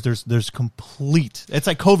true. There's complete. It's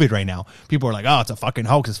like COVID right now. People are like, oh, it's a fucking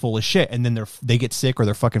hoax. It's full of shit, and then they get sick or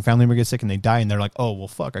their fucking family member gets sick and they die, and they're like, oh well,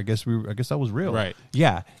 fuck. I guess that was real. Right.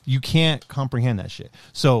 Yeah, you can't comprehend that shit.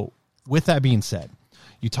 So with that being said,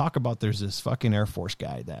 you talk about there's this fucking Air Force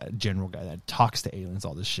guy, that general guy that talks to aliens,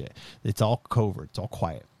 all this shit. It's all covert. It's all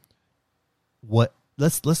quiet. What?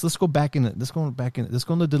 Let's go back in. Let's go in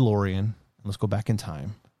the DeLorean and let's go back in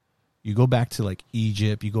time. You go back to like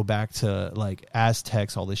Egypt. You go back to like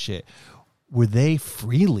Aztecs. All this shit. Were they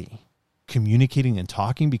freely communicating and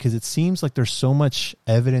talking? Because it seems like there's so much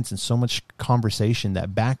evidence and so much conversation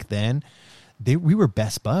that back then we were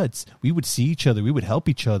best buds. We would see each other. We would help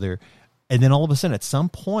each other. And then all of a sudden, at some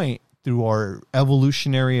point through our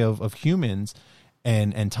evolutionary of humans,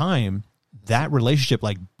 and time, that relationship,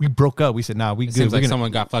 like, we broke up. We said, nah, we good. Seems We're like gonna,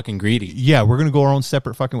 someone got fucking greedy. yeah, we're gonna go our own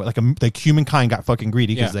separate fucking way. Like humankind got fucking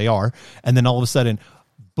greedy because Yeah. they are, and then all of a sudden,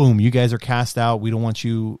 boom, you guys are cast out. We don't want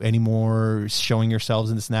you anymore showing yourselves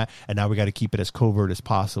and this and that, and now we got to keep it as covert as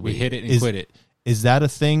possible. We hit it and quit it. Is that a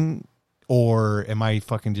thing, or am I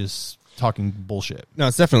fucking just talking bullshit? No,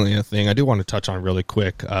 it's definitely a thing. I do want to touch on really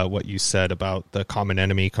quick what you said about the common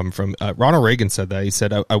enemy come from. Ronald Reagan said that. He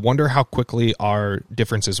said, "I wonder how quickly our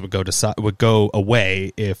differences would go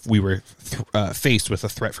away if we were faced with a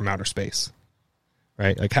threat from outer space."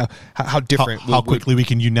 Right? Like how different? How quickly we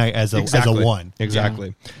can unite as a one.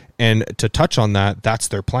 Exactly. Yeah. And to touch on that, that's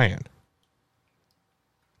their plan.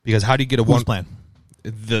 Because how do you get a one plan?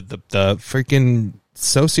 The freaking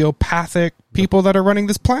sociopathic people that are running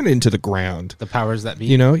this planet into the ground. The powers that be.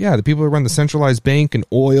 You know, yeah, the people who run the centralized bank and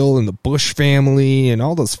oil and the Bush family and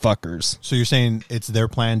all those fuckers. So you're saying it's their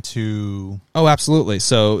plan to... Oh, absolutely.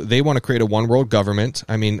 So they want to create a one world government.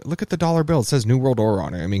 I mean, look at the dollar bill. It says New World Order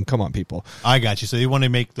on it. I mean, come on, people. I got you. So they want to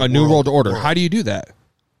make the a New World Order. How do you do that?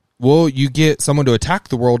 Well, you get someone to attack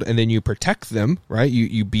the world and then you protect them, right?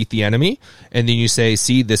 You beat the enemy and then you say,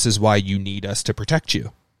 see, this is why you need us to protect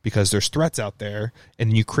you. Because there's threats out there,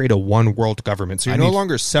 and you create a one world government. So you're no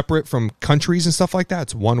longer separate from countries and stuff like that.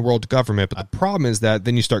 It's one world government. But the problem is that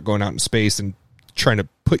then you start going out in space and trying to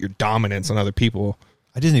put your dominance on other people.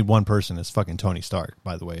 I just need one person. It's fucking Tony Stark,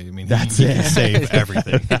 by the way. I mean, he can save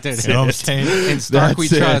everything. You know what I'm saying? In Stark we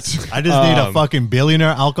trust. I just need a fucking billionaire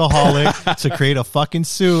alcoholic to create a fucking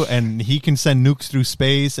suit, and he can send nukes through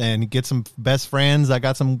space and get some best friends. I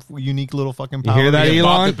got some unique little fucking power. You hear that, Bob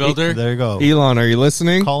Elon? the Builder. There you go. Elon, are you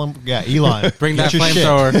listening? Call him. Yeah, Elon. Bring Get that your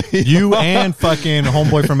flamethrower. shit. You and fucking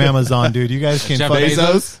homeboy from Amazon, dude. You guys can Jeff fucking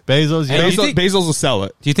Bezos? Bezos, yeah. Hey, you think- Bezos will sell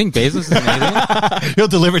it. Do you think Bezos is an alien? He'll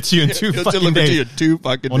deliver it to you in two He'll fucking deliver days. to you 2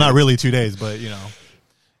 fucking Well, not really 2 days, but you know,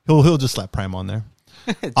 he'll just slap Prime on there.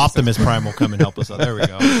 Optimus Prime will come and help us out. There we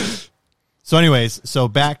go. So, anyways, so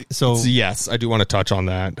yes, I do want to touch on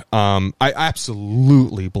that. I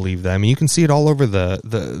absolutely believe that. I mean, you can see it all over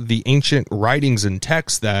the ancient writings and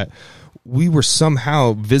texts that we were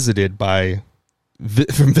somehow visited by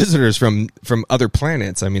from visitors from other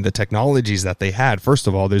planets. I mean, the technologies that they had. First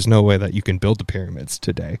of all, there's no way that you can build the pyramids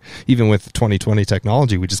today, even with 2020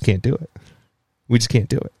 technology. We just can't do it. We just can't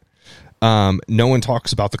do it. No one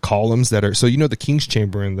talks about the columns that are, so you know, the King's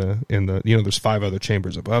Chamber in the you know, there's 5 other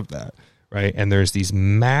chambers above that, right? And there's these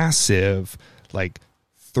massive, you're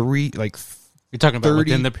talking about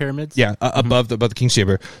within the pyramids? Yeah, above the King's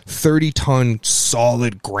Chamber, 30-ton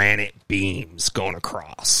solid granite beams going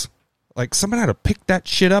across. Like, someone had to pick that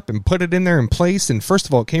shit up and put it in there in place. And first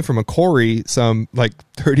of all, it came from a quarry some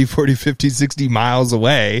 30, 40, 50, 60 miles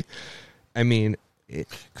away. I mean,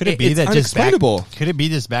 could it be it's that just unexplainable. could it be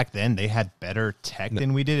just back then they had better tech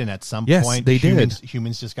than we did, and at some Yes, point they did.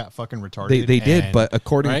 humans just got fucking retarded? They did, and but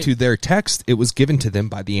according Right. to their text, it was given to them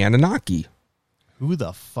by the Anunnaki. who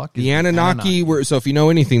the fuck is The Anunnaki were, so if you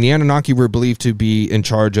know anything, the Anunnaki were believed to be in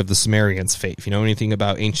charge of the Sumerians' fate. If you know anything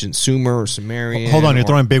about ancient Sumer or Sumerian. Hold on, you're or-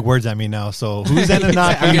 throwing big words at me now. So who's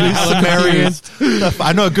Anunnaki? Who's Sumerians?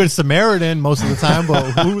 I know a good Samaritan most of the time,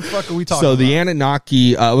 but who the fuck are we talking So about? the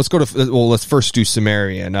Anunnaki, let's first do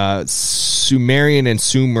Sumerian. Sumerian and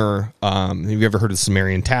Sumer, have you ever heard of the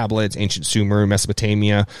Sumerian tablets, ancient Sumer,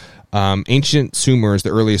 Mesopotamia? Ancient Sumer is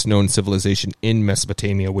the earliest known civilization in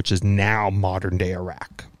Mesopotamia, which is now modern day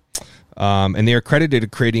Iraq. And they are credited to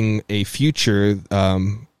creating a future.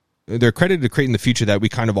 They're credited to creating the future that we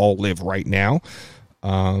kind of all live right now.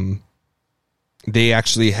 They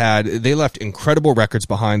left incredible records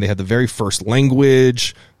behind. They had the very first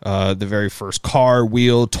language, the very first car,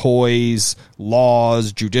 wheel, toys,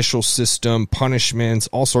 laws, judicial system, punishments,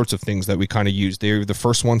 all sorts of things that we kind of use. They were the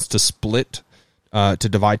first ones to split, to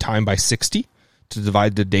divide time by 60, to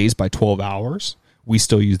divide the days by 12 hours. We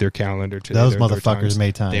still use their calendar today. Those Their motherfuckers times.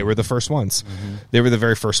 made time. They were the first ones. They were the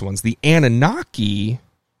very first ones. The Anunnaki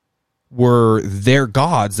were their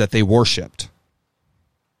gods that they worshipped.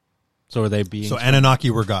 So are they being... So Anunnaki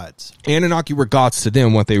were gods. Anunnaki were gods to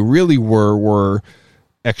them. What they really were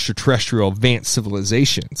extraterrestrial advanced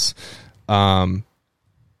civilizations. And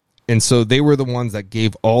so they were the ones that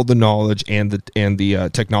gave all the knowledge and the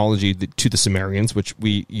technology to the Sumerians, which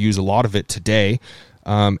we use a lot of it today.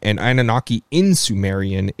 And Anunnaki in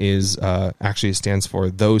Sumerian is actually, it stands for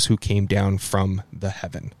those who came down from the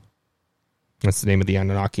heaven. That's the name of the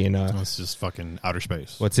Anunnaki. And It's just fucking outer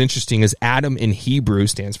space. what's interesting is Adam in Hebrew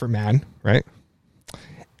stands for man, right?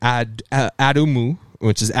 Adamu,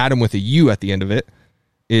 which is Adam with a U at the end of it,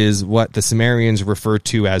 is what the Sumerians refer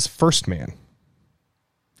to as first man.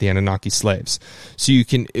 the Anunnaki slaves. So you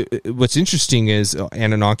can. What's interesting is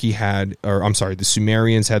Anunnaki the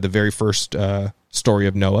Sumerians had the very first story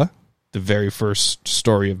of Noah, the very first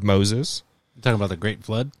story of Moses. You're talking about the Great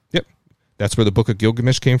Flood? Yep, that's where the Book of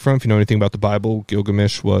Gilgamesh came from. If you know anything about the Bible,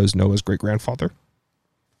 Gilgamesh was Noah's great grandfather.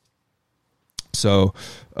 So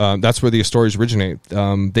that's where the stories originate.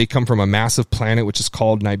 They come from a massive planet which is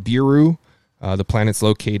called Nibiru. The planet's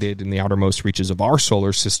located in the outermost reaches of our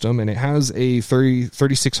solar system, and it has a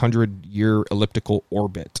 3,600-year elliptical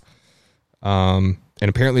orbit. And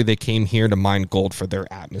apparently they came here to mine gold for their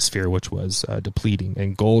atmosphere, which was depleting.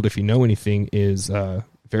 And gold, if you know anything, is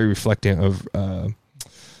very reflectant of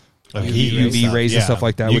UV rays and stuff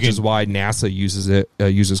like that, which is why NASA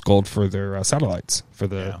uses gold for their satellites, for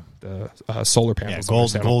the solar panels.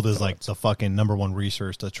 Yeah, gold is like the fucking number one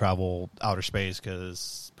resource to travel outer space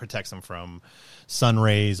because it protects them from sun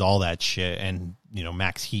rays, all that shit, and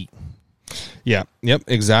max heat. Yeah, yep,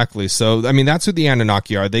 exactly. So, I mean, that's who the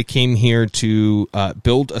Anunnaki are. They came here to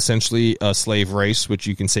build essentially a slave race, which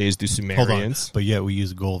you can say is the Sumerians. But yet we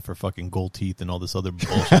use gold for fucking gold teeth and all this other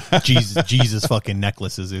bullshit. Jesus fucking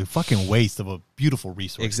necklaces. A fucking waste of a beautiful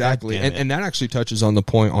resource. Exactly. And that actually touches on the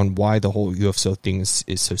point on why the whole UFO thing is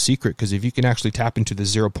so secret. Because if you can actually tap into the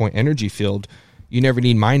 0-point energy field, you never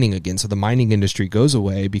need mining again. So the mining industry goes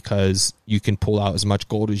away because you can pull out as much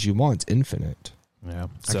gold as you want. It's infinite. Yeah,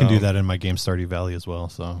 I can do that in my game Stardew Valley as well.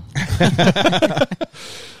 So,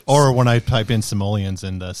 or when I type in simoleons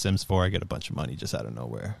in the Sims 4, I get a bunch of money just out of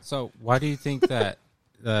nowhere. So, why do you think that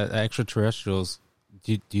the extraterrestrials?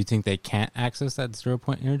 Do you think they can't access that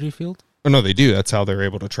 0-point energy field? Oh, no, they do. That's how they're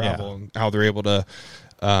able to travel and how they're able to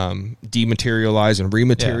dematerialize and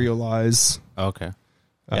rematerialize. Yeah. Okay.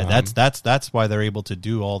 Yeah, that's why they're able to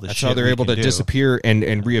do all this. That's shit how they're able to disappear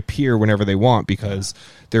and reappear whenever they want, because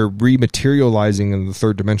they're rematerializing in the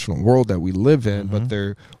third dimensional world that we live in. But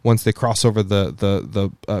they're once they cross over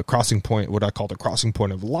the crossing point, what I call the crossing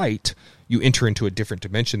point of light, you enter into a different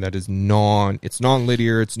dimension that is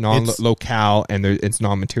non-linear, it's non-locale, and it's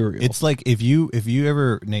non-material. It's like if you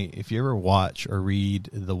ever watch or read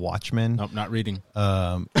The Watchmen. Nope, not reading.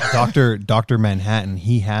 Dr. Manhattan,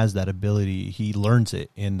 he has that ability. He learns it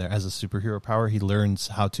in there as a superhero power. He learns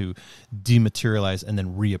how to dematerialize and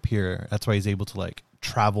then reappear. That's why he's able to like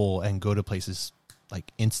travel and go to places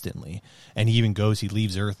like instantly. And he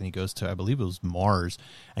leaves Earth and he goes to, I believe it was Mars,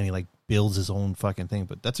 and he like builds his own fucking thing.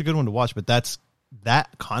 But that's a good one to watch. But that's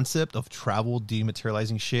that concept of travel,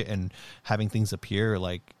 dematerializing shit and having things appear,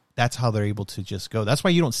 like that's how they're able to just go. That's why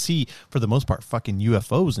you don't see, for the most part, fucking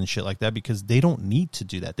UFOs and shit like that, because they don't need to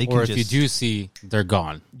do that. They or can if you do see, they're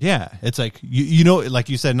gone. Yeah, it's like like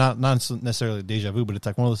you said, not necessarily deja vu, but it's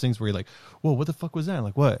like one of those things where you're like, "Whoa, what the fuck was that?" I'm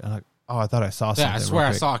like, what? I'm like, oh, I thought I saw something. Yeah, I swear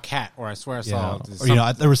I saw a cat, or I swear I saw.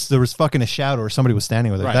 Or there was fucking a shadow, or somebody was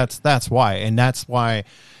standing with it. Right. That's why, and that's why,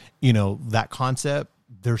 that concept,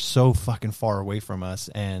 they're so fucking far away from us,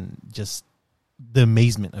 and just the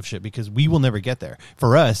amazement of shit, because we will never get there.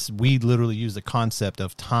 For us, we literally use the concept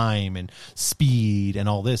of time and speed and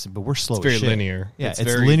all this, but we're slow. It's very as shit. linear. Yeah, it's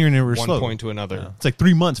linear and we're slow. One point to another. Yeah. It's like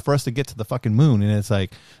 3 months for us to get to the fucking moon, and it's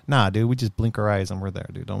like, nah, dude, we just blink our eyes and we're there,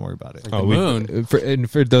 dude. Don't worry about it. Like the moon.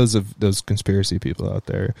 For those conspiracy people out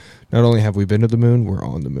there, not only have we been to the moon, we're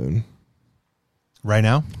on the moon right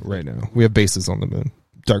now. Right now, we have bases on the moon,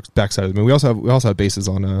 dark backside of the moon. We also have bases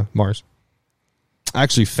on Mars. I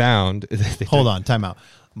actually found. Hold on, time out.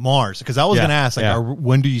 Mars, because I was going to ask,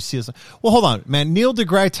 when do you see us? Well, hold on, man. Neil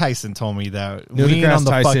deGrasse Tyson told me that Neil deGrasse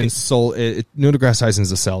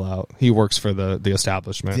Tyson's a sellout. He works for the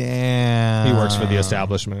establishment. Damn, he works for the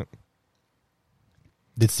establishment.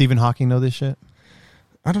 Did Stephen Hawking know this shit?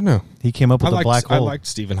 I don't know. He came up with a black hole. I liked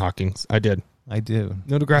Stephen Hawking. I did. I do.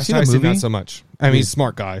 Neil deGrasse Tyson, not so much. I mean, he's a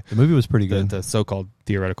smart guy. The movie was pretty good. The so-called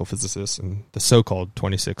theoretical physicist and the so-called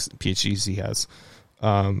 26 PhDs he has.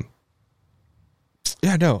 So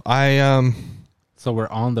we're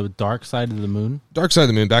on the dark side of the moon? Dark side of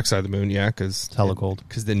the moon, back side of the moon, yeah, because it's hella cold.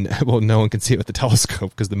 Because then, no one can see it with the telescope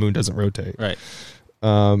because the moon doesn't rotate. Right.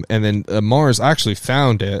 And then Mars, I actually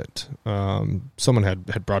found it. Someone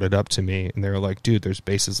had brought it up to me, and they were like, dude, there's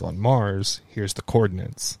bases on Mars. Here's the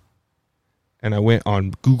coordinates. And I went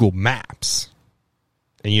on Google Maps.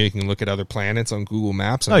 And you can look at other planets on Google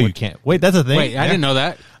Maps. No, you can't. Wait, that's a thing. Wait, I didn't know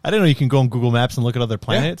that. I didn't know you can go on Google Maps and look at other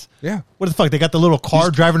planets. Yeah. What the fuck? They got the little car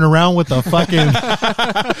driving around with the fucking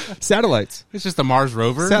Satellites. It's just a Mars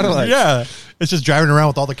rover. Satellites. yeah. It's just driving around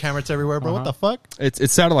with all the cameras everywhere, bro. What the fuck?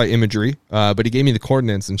 It's satellite imagery, but he gave me the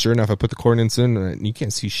coordinates, and sure enough, I put the coordinates in, and you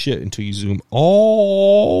can't see shit until you zoom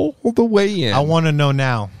all the way in. I want to know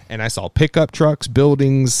now. And I saw pickup trucks,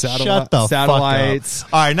 buildings, Shut the satellites. fuck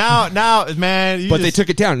up. All right, now, man. But they took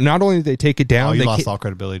it down. Not only did they take it down, Oh, you they lost all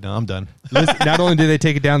credibility. No, I'm done. not only did they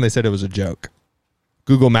take it down, they said it was a joke.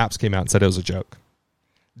 Google Maps came out and said it was a joke.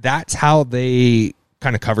 That's how they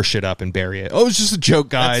kind of cover shit up and bury it. Oh, it's just a joke,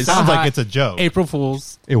 guys. Sounds like it's a joke. April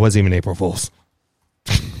Fools. It wasn't even April Fool's.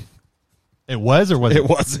 It was or wasn't? It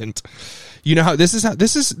wasn't. You know how this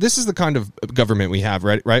is the kind of government we have,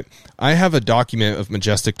 right? I have a document of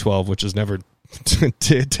Majestic 12, which has never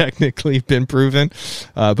technically been proven,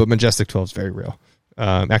 but Majestic 12 is very real.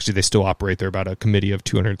 Actually, they still operate. They're about a committee of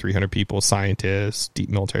 200, 300 people, scientists, deep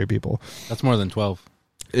military people. That's more than 12.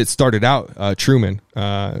 It started out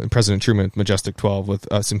President Truman, Majestic 12, with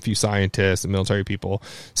some few scientists and military people,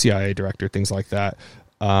 CIA director, things like that.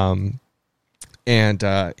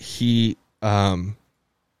 He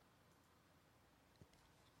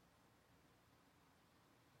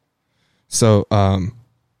So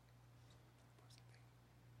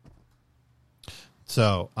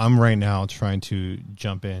I'm right now trying to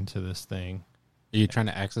jump into this thing. Are you trying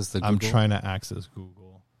to access the Google? I'm trying to access Google.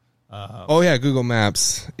 Google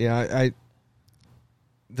Maps. Yeah,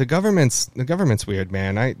 the government's weird,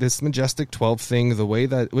 man. This Majestic 12 thing, the way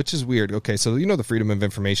that, which is weird. Okay, so you know the Freedom of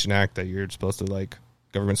Information Act, that you're supposed to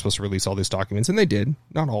government's supposed to release all these documents, and they did.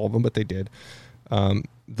 Not all of them, but they did.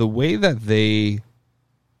 The way that they,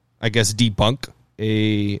 I guess, debunk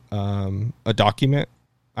a document,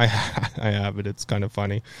 I have it. It's kind of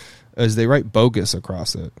funny, as they write bogus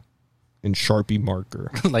across it in Sharpie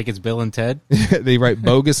marker. Like it's Bill and Ted? They write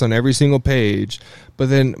bogus on every single page. But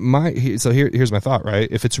then here's my thought, right?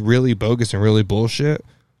 If it's really bogus and really bullshit,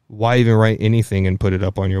 why even write anything and put it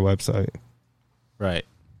up on your website? Right.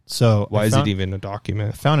 So why is it even a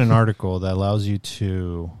document? I found an article that allows you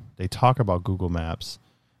to, they talk about Google Maps,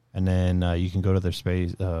 and then you can go to their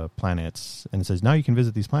space planets, and it says, now you can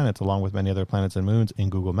visit these planets along with many other planets and moons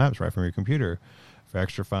in Google Maps right from your computer. For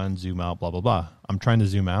extra fun, zoom out, blah, blah, blah. I'm trying to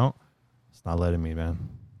zoom out. It's not letting me, man.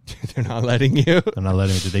 They're not letting you? They're not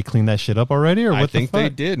letting me. Did they clean that shit up already, or what? I think they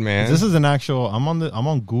did, man. This is an actual. I'm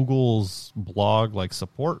on Google's blog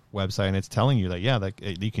support website, and it's telling you that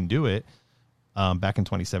you can do it back in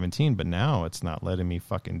 2017, but now it's not letting me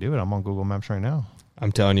fucking do it. I'm on Google Maps right now.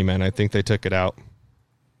 I'm telling you, man. I think they took it out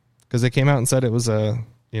because they came out and said it was it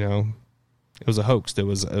was a hoax. It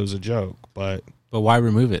was a joke, but why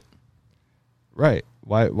remove it? Right?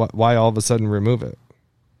 Why all of a sudden remove it?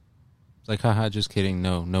 It's like, haha, just kidding.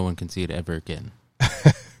 No one can see it ever again.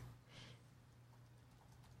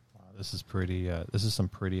 This is pretty. This is some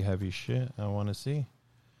pretty heavy shit. I want to see.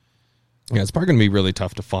 Yeah, it's probably going to be really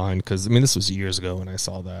tough to find because this was years ago when I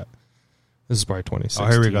saw that. This is probably 2016.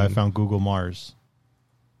 Oh, here we go. I found Google Mars.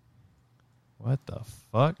 What the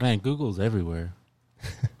fuck? Man, Google's everywhere.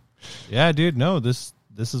 Yeah, dude. No, this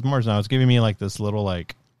is Mars now. It's giving me this little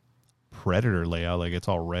Predator layout, it's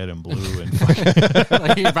all red and blue and fucking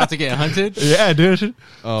like you're about to get hunted. Yeah, dude.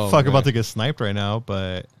 Oh, fuck, man. about to get sniped right now,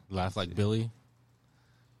 but Laugh like Billy.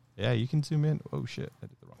 yeah, you can zoom in. Oh shit, I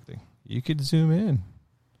did the wrong thing. You could zoom in.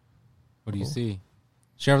 What do you see?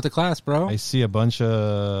 Share with the class, bro. I see a bunch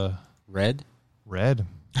of Red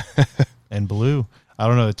and blue. I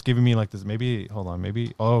don't know. It's giving me this. Maybe hold on. Maybe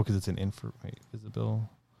because it's an visible.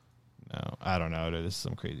 No, I don't know. Dude, this is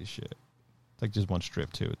some crazy shit. It's just one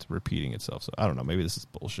strip too. It's repeating itself. So I don't know. Maybe this is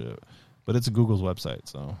bullshit, but it's Google's website.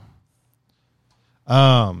 So,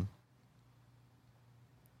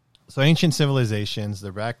 so ancient civilizations.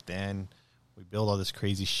 They're back then. We build all this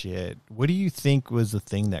crazy shit. What do you think was the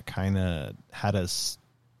thing that kind of had us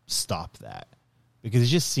stop that? Because it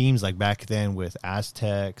just seems like back then with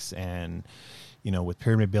Aztecs and with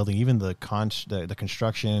pyramid building, even the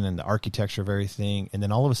construction and the architecture of everything, and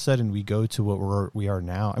then all of a sudden we go to what we are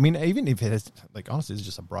now. I mean, even if it is honestly, it's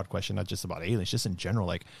just a broad question, not just about aliens, just in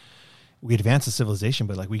general. We advanced the civilization,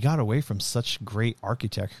 but we got away from such great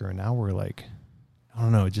architecture, and now we're I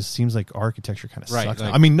don't know. It just seems like architecture kind of sucks.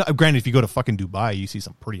 I mean, granted, if you go to fucking Dubai, you see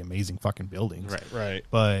some pretty amazing fucking buildings. Right.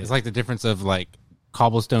 But it's the difference of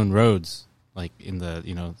cobblestone roads, in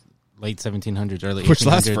the late 1700s, early 1800s. Which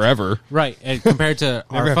lasts forever. Right. And compared to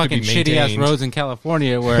our fucking shitty-ass roads in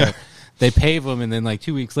California where they pave them and then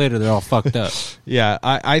 2 weeks later they're all fucked up. Yeah,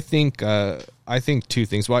 I think two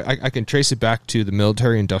things. Well, I can trace it back to the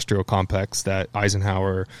military-industrial complex that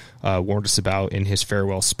Eisenhower warned us about in his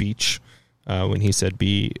farewell speech when he said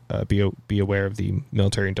be aware of the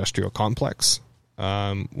military-industrial complex,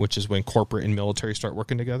 which is when corporate and military start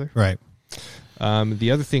working together. Right.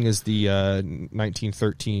 The other thing is the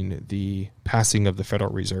 1913, the passing of the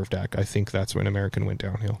Federal Reserve Act. I think that's when American went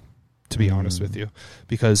downhill, to be honest with you,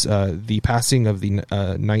 because the passing of the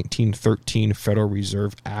 1913 Federal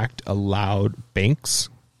Reserve Act allowed banks,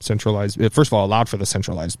 first of all, allowed for the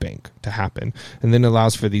centralized bank to happen, and then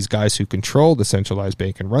allows for these guys who control the centralized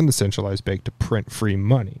bank and run the centralized bank to print free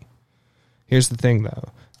money. Here's the thing, though.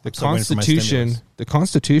 The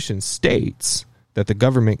Constitution states that the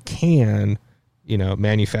government can,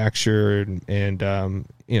 manufacture and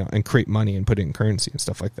create money and put it in currency and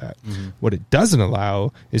stuff like that. Mm-hmm. What it doesn't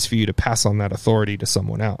allow is for you to pass on that authority to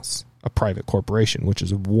someone else, a private corporation, which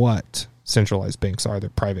is what centralized banks are. They're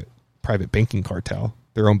private banking cartel.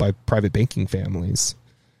 They're owned by private banking families.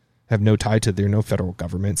 Have no tie to no federal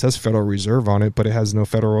government. It says Federal Reserve on it, but it has no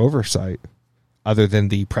federal oversight other than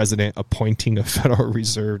the president appointing a Federal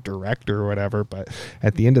Reserve director or whatever. But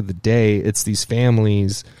at the end of the day, it's these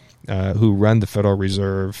families who run the Federal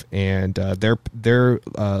Reserve, and they're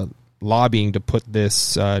lobbying to put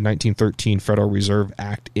this 1913 Federal Reserve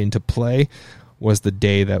Act into play. Was the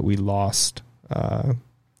day that we lost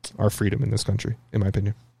our freedom in this country, in my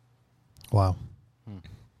opinion. Wow.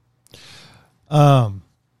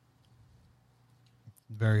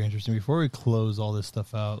 Very interesting. Before we close all this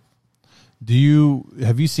stuff out,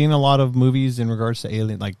 have you seen a lot of movies in regards to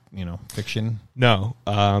alien, fiction? No.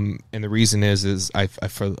 And the reason is I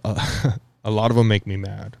feel a lot of them make me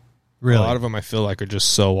mad. Really? A lot of them I feel like are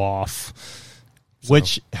just so off. So.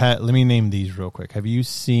 Let me name these real quick. Have you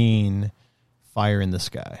seen Fire in the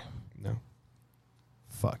Sky? No.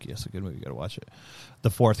 Fuck, yes, a good movie. You gotta watch it. The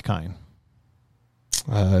Fourth Kind.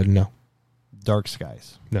 No. Dark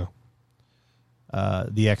Skies. No.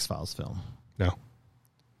 The X-Files film. No.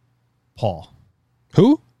 Paul.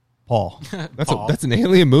 Who? Paul. That's an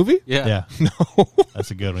alien movie? Yeah. No.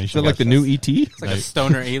 That's a good one. You Is that like the new E.T.? It's like a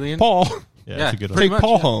stoner alien. Paul. Yeah, that's a good one. Take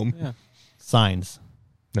Paul home. Yeah. Signs.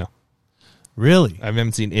 No. Really? I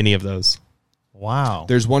haven't seen any of those. Wow.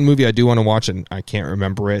 There's one movie I do want to watch, and I can't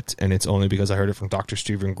remember it, and it's only because I heard it from Dr.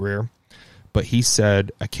 Stephen Greer. But he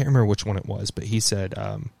said, I can't remember which one it was, but he said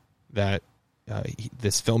that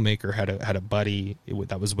this filmmaker had a buddy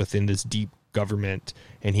that was within this deep government,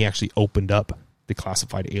 and he actually opened up the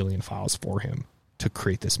classified alien files for him to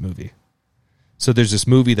create this movie. So there's this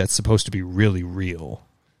movie that's supposed to be really real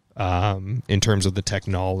in terms of the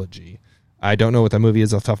technology. I don't know what that movie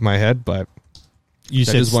is off the top of my head, but you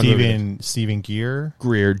said Stephen Greer?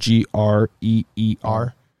 Greer,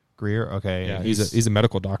 Greer. Greer, okay. Yeah, he's a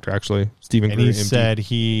medical doctor, actually. Stephen and Greer, he MD. said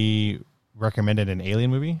he recommended an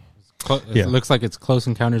alien movie? It looks like it's Close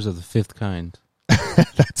Encounters of the Fifth Kind.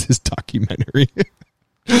 That's his documentary.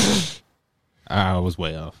 I was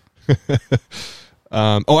way off.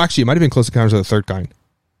 Actually, it might have been Close Encounters of the Third Kind.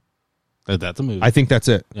 That's a movie. I think that's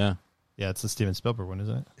it. Yeah. Yeah, it's the Steven Spielberg one,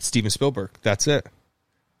 isn't it? Steven Spielberg. That's it.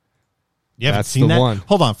 You haven't That's seen the that? one.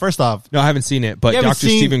 Hold on. First off, No, I haven't seen it, but Dr.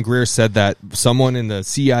 Stephen Greer said that someone in the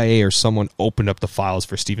CIA or someone opened up the files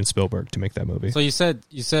for Steven Spielberg to make that movie. So you said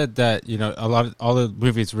that all the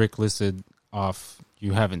movies Rick listed off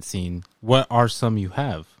you haven't seen. What are some you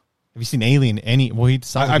have? have you seen Alien?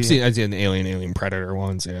 I've seen the Alien Predator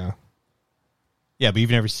ones. Yeah. Yeah, but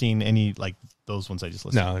you've never seen any like those ones I just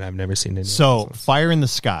listed. No, and I've never seen any. So Fire in the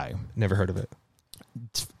Sky. Never heard of it.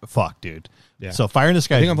 Fuck, dude. Yeah. So Fire in the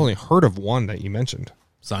Sky. I think I've only heard of one that you mentioned.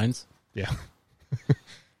 Signs? Yeah.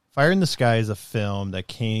 Fire in the Sky is a film that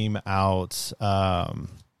came out in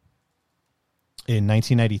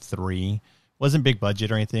 1993. Wasn't big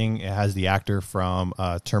budget or anything. It has the actor from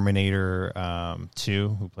Terminator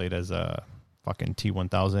 2 who played as a fucking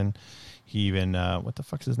T-1000. He even what the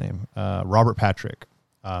fuck's his name? Robert Patrick.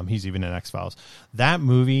 He's even in X-Files. That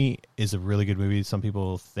movie is a really good movie. Some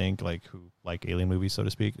people think who like alien movies, so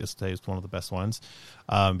to speak. It's one of the best ones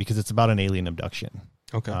because it's about an alien abduction.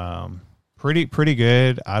 Okay. Pretty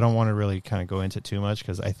good. I don't want to really kind of go into it too much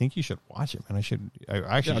because I think you should watch it, man.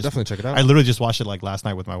 I'll definitely check it out. I literally just watched it last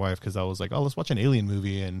night with my wife because I was like, oh, let's watch an alien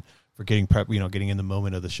movie and for getting getting in the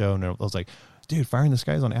moment of the show. And I was like, dude, Fire in the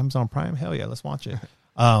Sky is on Amazon Prime. Hell yeah, let's watch it.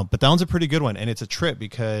 But that one's a pretty good one, and it's a trip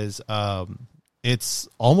because it's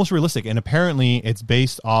almost realistic, and apparently it's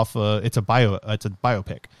based off it's a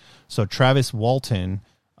biopic. So Travis Walton,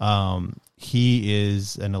 he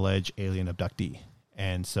is an alleged alien abductee.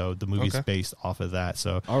 And so the movie's based off of that.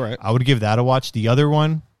 So all right. I would give that a watch. The other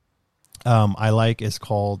one I like is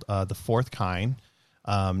called The Fourth Kind.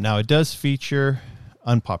 Now, it does feature,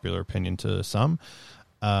 unpopular opinion to some,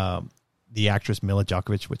 the actress Mila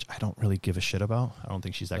Djokovic, which I don't really give a shit about. I don't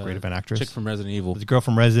think she's that great of an actress. Chick from Resident Evil. The girl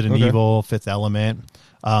from Resident Evil, Fifth Element.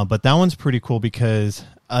 But that one's pretty cool because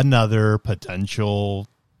another potential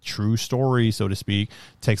true story, so to speak,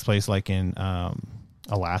 takes place like in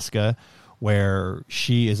Alaska, where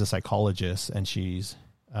she is a psychologist and she's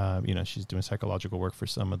she's doing psychological work for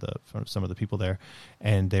some of the people there,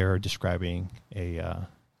 and they're describing a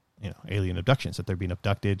alien abductions, that they're being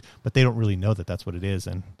abducted, but they don't really know that that's what it is.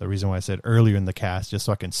 And the reason why I said earlier in the cast, just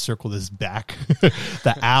so I can circle this back,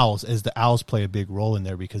 the owls play a big role in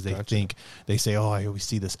there because they think, they say, oh, I always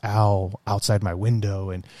see this owl outside my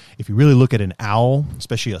window. And if you really look at an owl,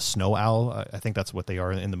 especially a snow owl, I think that's what they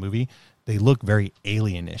are in the movie, they look very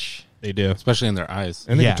alienish. They do. Especially in their eyes.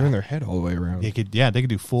 And they can turn their head all the way around. They could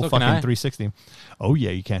do full So fucking can I. 360. Oh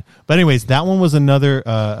yeah, you can. But anyways, that one was another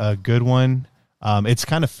a good one. It's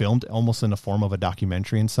kind of filmed almost in the form of a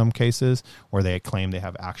documentary in some cases, where they claim they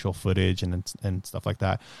have actual footage and stuff like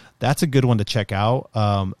that. That's a good one to check out.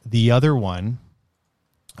 The other one,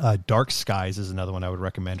 Dark Skies, is another one I would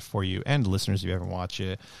recommend for you and listeners if you haven't watched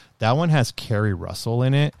it. That one has Kerry Russell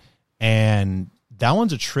in it, and that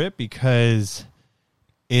one's a trip because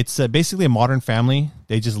it's basically a modern family.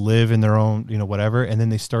 They just live in their own, whatever, and then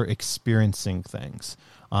they start experiencing things.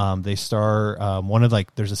 They start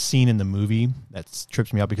there's a scene in the movie that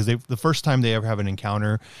trips me out because the first time they ever have an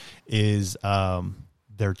encounter is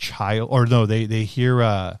their child, or no, they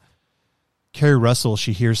hear Kerry Russell.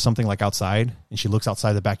 She hears something like outside, and she looks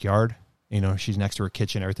outside the backyard. She's next to her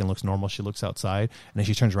kitchen, everything looks normal. She looks outside, and then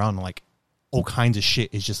she turns around and like all kinds of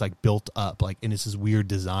shit is just like built up, like, and it's this weird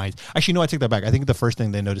designs. Actually, no, I take that back. I think the first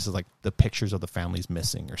thing they notice is like the pictures of the family's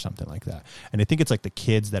missing or something like that. And I think it's like the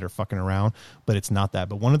kids that are fucking around, but it's not that.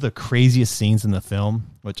 But one of the craziest scenes in the film,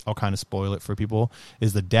 which I'll kind of spoil it for people,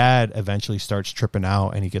 is the dad eventually starts tripping out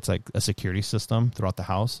and he gets like a security system throughout the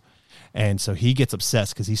house. And so he gets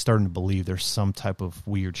obsessed because he's starting to believe there's some type of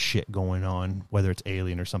weird shit going on, whether it's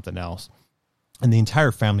alien or something else. And the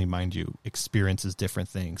entire family, mind you, experiences different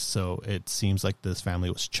things. So it seems like this family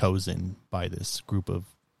was chosen by this group of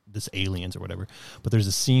this aliens or whatever. But there's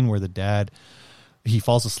a scene where the dad, he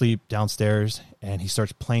falls asleep downstairs and he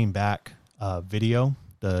starts playing back video,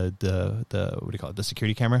 the what do you call it, the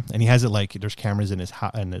security camera. And he has it like there's cameras in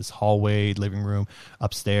his hallway, living room,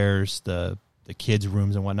 upstairs, the kids'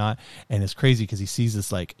 rooms and whatnot. And it's crazy because he sees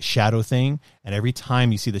this like shadow thing. And every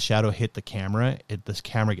time you see the shadow hit the camera, this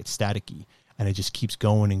camera gets staticky. And it just keeps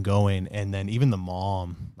going and going. And then even the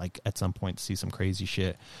mom, like at some point, sees some crazy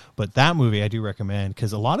shit. But that movie I do recommend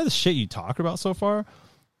because a lot of the shit you talked about so far,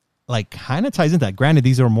 like kind of ties into that. Granted,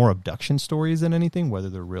 these are more abduction stories than anything, whether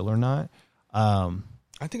they're real or not.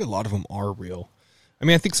 I think a lot of them are real. I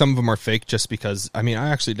mean, I think some of them are fake just because, I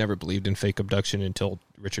actually never believed in fake abduction until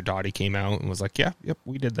Richard Doty came out and was like, yep,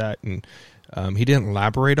 we did that. And he didn't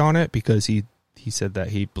elaborate on it because he said that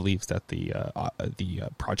he believes that the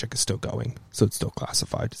project is still going, so it's still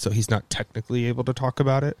classified. So he's not technically able to talk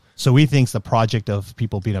about it. So he thinks the project of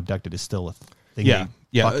people being abducted is still a thing.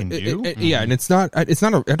 They fucking do. Yeah, and it's not. I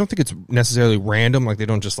don't think it's necessarily random. Like they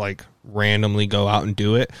don't just like randomly go out and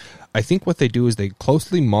do it. I think what they do is they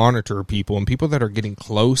closely monitor people, and people that are getting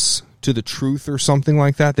close to the truth or something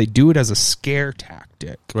like that, they do it as a scare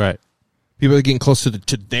tactic. Right. People are getting close to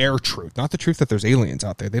their truth, not the truth that there's aliens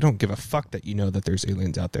out there. They don't give a fuck that you know that there's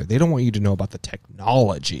aliens out there. They don't want you to know about the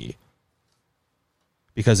technology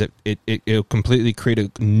because it'll completely create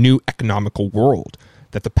a new economical world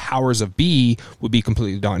that the powers of be would be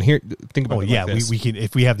completely done. Here, think about it like this. we can,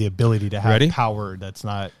 if we have the ability to have power that's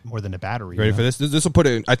not more than a battery. Ready for this? This will put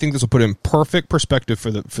it. I think this will put it in perfect perspective for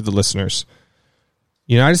the listeners.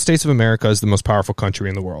 United States of America is the most powerful country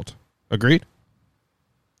in the world. Agreed?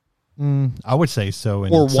 I would say so.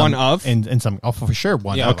 Or one of? In some, for sure,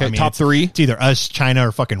 one of. Okay, top three? It's either us, China,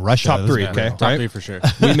 or fucking Russia. Top three, okay. Top three for sure.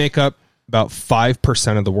 We make up about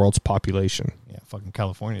 5% of the world's population. Yeah, fucking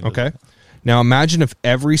California. Okay. Now imagine if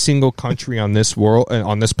every single country on this world,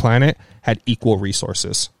 on this planet, had equal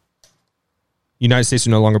resources. United States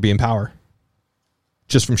would no longer be in power.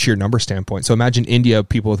 Just from sheer number standpoint. So imagine India,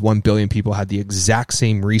 people with 1 billion people, had the exact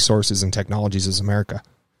same resources and technologies as America.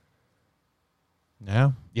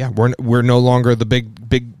 Yeah, we're no longer the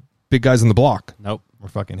big guys on the block. Nope, we're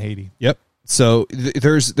fucking Haiti. Yep. So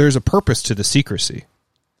there's a purpose to the secrecy,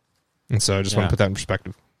 and so I just want to put that in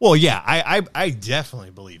perspective. Well, yeah, I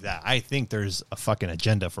definitely believe that. I think there's a fucking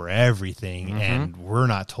agenda for everything, and we're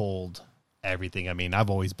not told everything. I mean,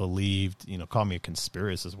 I've always believed, call me a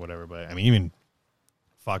conspiracist, whatever, but I mean, even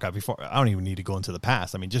before I don't even need to go into the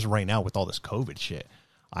past. I mean, just right now with all this COVID shit,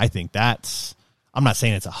 I think I'm not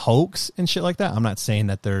saying it's a hoax and shit like that. I'm not saying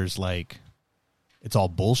that there's like it's all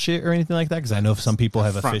bullshit or anything like that, because I know some people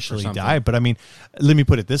have front for officially something. died. But I mean, let me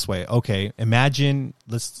put it this way. Okay, imagine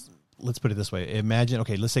let's put it this way. Imagine,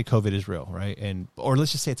 okay, let's say COVID is real, right? Or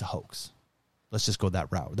let's just say it's a hoax. Let's just go that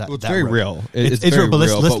route. Well, it's that very road. real. It's very real, but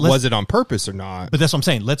real. let's- But let's- was it on purpose or not? But that's what I'm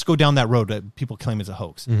saying. Let's go down that road that people claim is a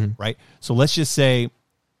hoax, right? So let's just say,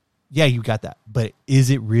 yeah, you got that. But is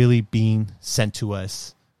it really being sent to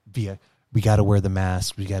us via, we got to wear the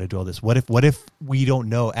mask, we got to do all this? What if we don't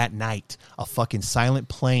know at night a fucking silent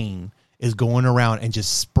plane is going around and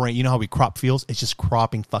just spraying, you know how we crop fields? It's just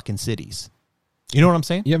cropping fucking cities. You know what I'm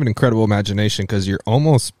saying? You have an incredible imagination because you're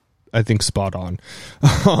almost, I think, spot on.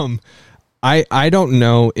 I don't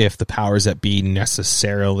know if the powers that be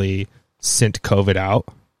necessarily sent COVID out,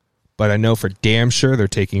 but I know for damn sure they're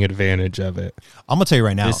taking advantage of it. I'm going to tell you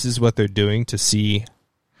right now. This is what they're doing to see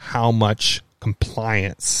how much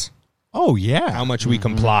compliance, Oh, yeah. how much we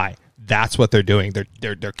comply. That's what they're doing. They're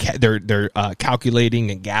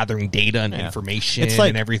calculating and gathering data and information It's like-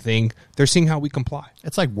 and everything. They're seeing how we comply.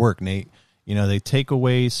 It's like work, Nate. You know, they take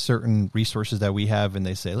away certain resources that we have and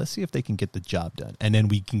they say, let's see if they can get the job done. And then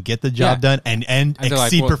we can get the job done and they're like,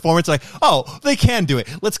 exceed well- performance. Like, oh, they can do it.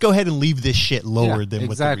 Let's go ahead and leave this shit lower Yeah, than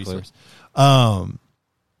exactly. with the resource.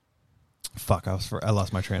 Fuck, I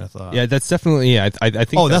lost my train of thought. Yeah, that's definitely. Yeah, I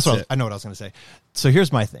think. Oh, that's it. I know what I was going to say. So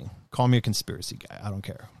here's my thing. Call me a conspiracy guy. I don't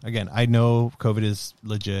care. Again, I know COVID is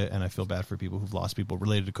legit, and I feel bad for people who've lost people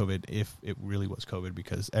related to COVID if it really was COVID,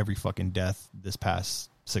 because every fucking death this past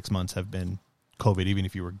 6 months have been COVID, even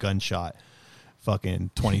if you were gunshot fucking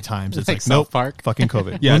 20 times. It's like like, nope, South Park. fucking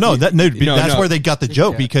COVID. Yeah, Well, no, that's no. where they got the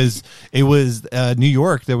joke, because it was New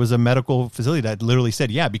York. There was a medical facility that literally said,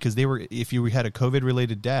 yeah, because if you had a COVID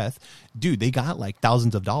related death, dude, they got like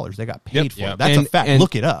thousands of dollars. They got paid for it. That's a fact.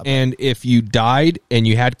 Look it up. And if you died and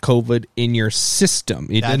you had COVID in your system,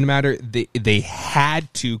 it That- didn't matter. They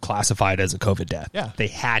had to classify it as a COVID death. Yeah. They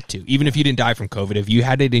had to. Even if you didn't die from COVID, if you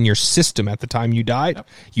had it in your system at the time you died,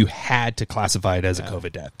 you had to classify it as a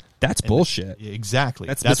COVID death. That's bullshit. Exactly.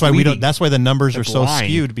 That's That's why we don't. misleading. That's why the numbers They're are so blind.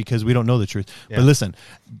 skewed, because we don't know the truth. Yeah. But listen,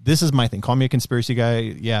 this is my thing. Call me a conspiracy guy.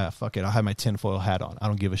 Yeah, fuck it. I'll have my tinfoil hat on. I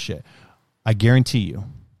don't give a shit. I guarantee you,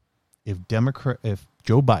 if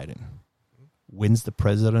Joe Biden wins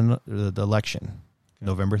the election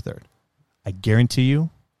November 3rd, I guarantee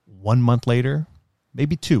you 1 month later,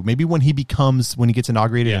 maybe 2, maybe when he gets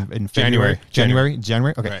inaugurated Yeah. in February,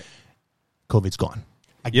 January. Okay, Right. COVID's gone.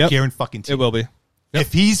 I Yep. guarantee fucking It will be.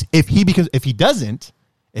 If he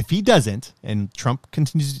doesn't, and Trump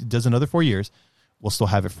does another 4 years, we'll still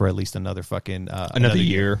have it for at least another fucking Another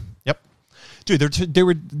year. Yep. Dude,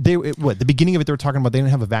 the beginning of it, they were talking about they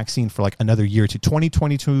didn't have a vaccine for like another year to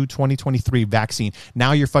 2022, 2023 vaccine.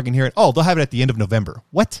 Now you're fucking hearing, oh, they'll have it at the end of November.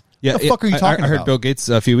 What? Yeah, the fuck are you talking I heard about? Bill Gates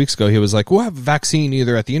a few weeks ago. He was like, "We'll have a vaccine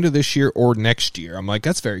either at the end of this year or next year." I'm like,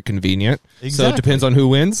 "That's very convenient." So Exactly. it depends on who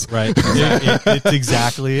wins. Right. Yeah, it's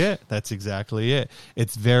exactly it. That's exactly it.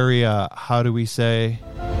 It's very, how do we say?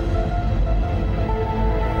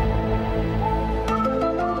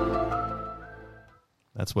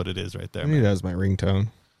 That's what it is right there, I need man. that as my ringtone.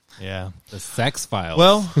 Yeah. The sex file.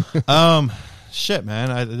 Well, shit,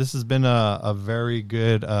 man. This has been a very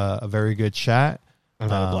good chat. I've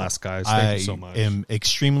had a blast, guys. Thank you so much. I am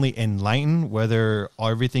extremely enlightened, whether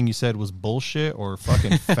everything you said was bullshit or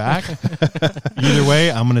fucking fact. Either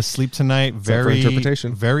way, I'm gonna sleep tonight. up for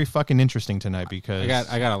interpretation. Very fucking interesting tonight, because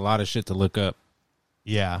I got a lot of shit to look up.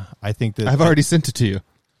 yeah, I think that I've already sent it to you.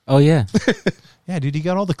 Oh yeah. yeah, dude, you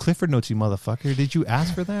got all the Clifford notes, you motherfucker. Did you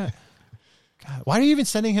ask for that? God, why are you even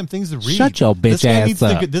sending him things to read? Shut your bitch ass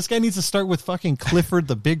up. This guy needs to start with fucking Clifford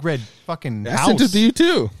the Big Red fucking I house. sent it to you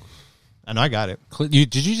too. And I got it.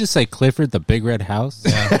 Did you just say Clifford the Big Red House?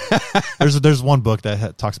 Yeah. There's one book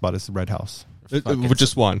that talks about his Red House.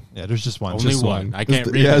 Just one. Yeah, there's just one. Only Just one. I can't It's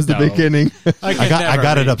read yeah, it, it's the though. beginning. I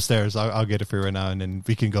got it upstairs. I'll get it for you right now, and then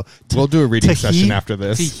we can go. We'll do a reading Tahi? session after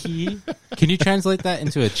this. Can you translate that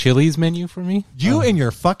into a Chili's menu for me? You and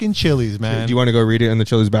your fucking chilies, man. Do you want to go read it in the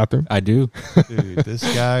Chili's bathroom? I do. Dude, this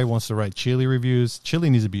guy wants to write chili reviews. Chili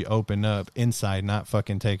needs to be opened up inside, not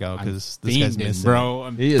fucking takeout, because this guy's Fiending, missing. bro.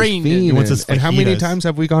 I'm He is fiending. fiending. wants his And how many fajitas. times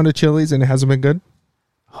have we gone to Chili's and it hasn't been good?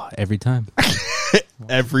 Every time.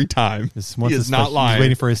 Every time. This He wants is his not lying. He's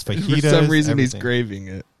waiting for his fajitas. For some reason, he's everything. craving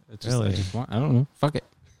it. It's just, Really? I don't know. Fuck it.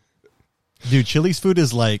 Dude, Chili's food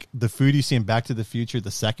is like the food you see in Back to the Future, the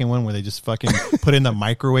second one, where they just fucking put it in the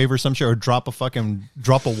microwave or some shit, or drop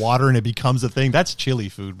a water and it becomes a thing. That's chili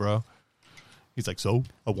food, bro. He's like, so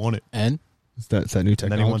I want it, And It's that new and then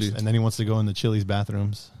technology. he wants to go in the Chili's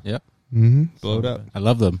bathrooms. yep. Blow it up. I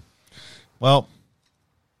love them. Well,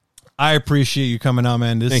 I appreciate you coming on,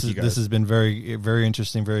 man. Thank you, guys. This has been very, very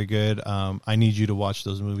interesting, very good. I need you to watch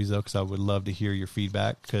those movies though, because I would love to hear your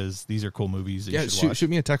feedback, because these are cool movies. That you should watch. Shoot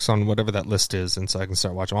me a text on whatever that list is, and so I can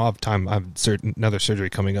start watching. I'll have time. I have another surgery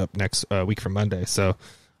coming up next week from Monday, so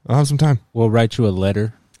I'll have some time. We'll write you a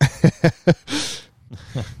letter.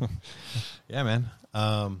 Yeah, man.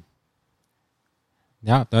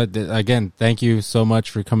 Yeah. Again, thank you so much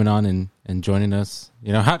for coming on and joining us.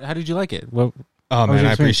 You know, how did you like it? What? Oh, was man, your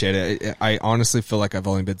I experience? appreciate it. I honestly feel like I've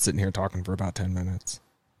only been sitting here talking for about 10 minutes.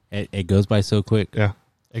 It goes by so quick. Yeah.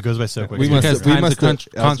 It goes by so quick. Because time's a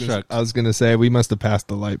construct. I was going to say, we must have passed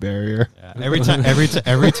the light barrier. Yeah. Every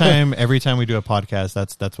time we do a podcast,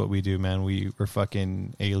 that's what we do, man. We're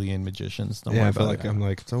fucking alien magicians. Don't worry I feel about like it. I'm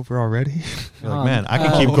like, it's over already. You're like, man, I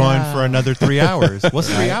can keep going for another 3 hours.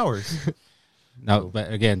 What's 3 hours? No,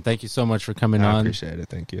 but again, thank you so much for coming I on. appreciate it.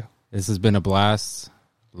 Thank you. This has been a blast.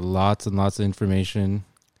 Lots and lots of information.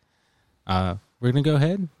 We're going to go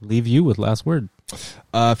ahead, leave you with last word.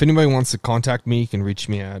 If anybody wants to contact me, you can reach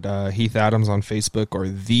me at Heath Adams on Facebook or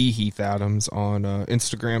The Heath Adams on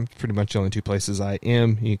Instagram. Pretty much the only two places I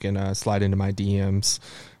am. You can slide into my DMs.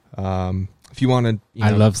 If you want to...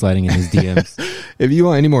 I love sliding in his DMs. If you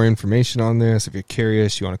want any more information on this, if you're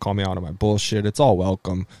curious, you want to call me out on my bullshit, it's all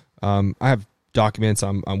welcome. I have documents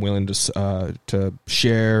I'm willing to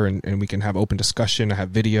share, and we can have open discussion. I have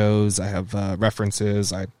videos, I have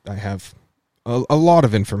references, I have a lot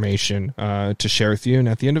of information to share with you, and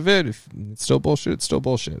at the end of it, if it's still bullshit, it's still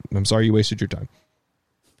bullshit. I'm sorry you wasted your time.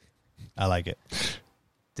 I like it.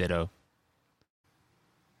 Ditto.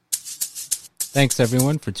 Thanks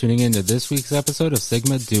everyone for tuning in to this week's episode of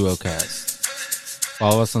Sigma Duocast.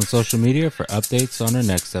 Follow us on social media for updates on our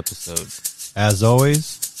next episode. As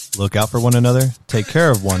always, look out for one another, take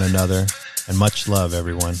care of one another, and much love,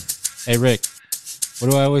 everyone. Hey Rick,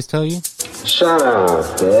 what do I always tell you? Shut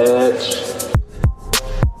up, bitch.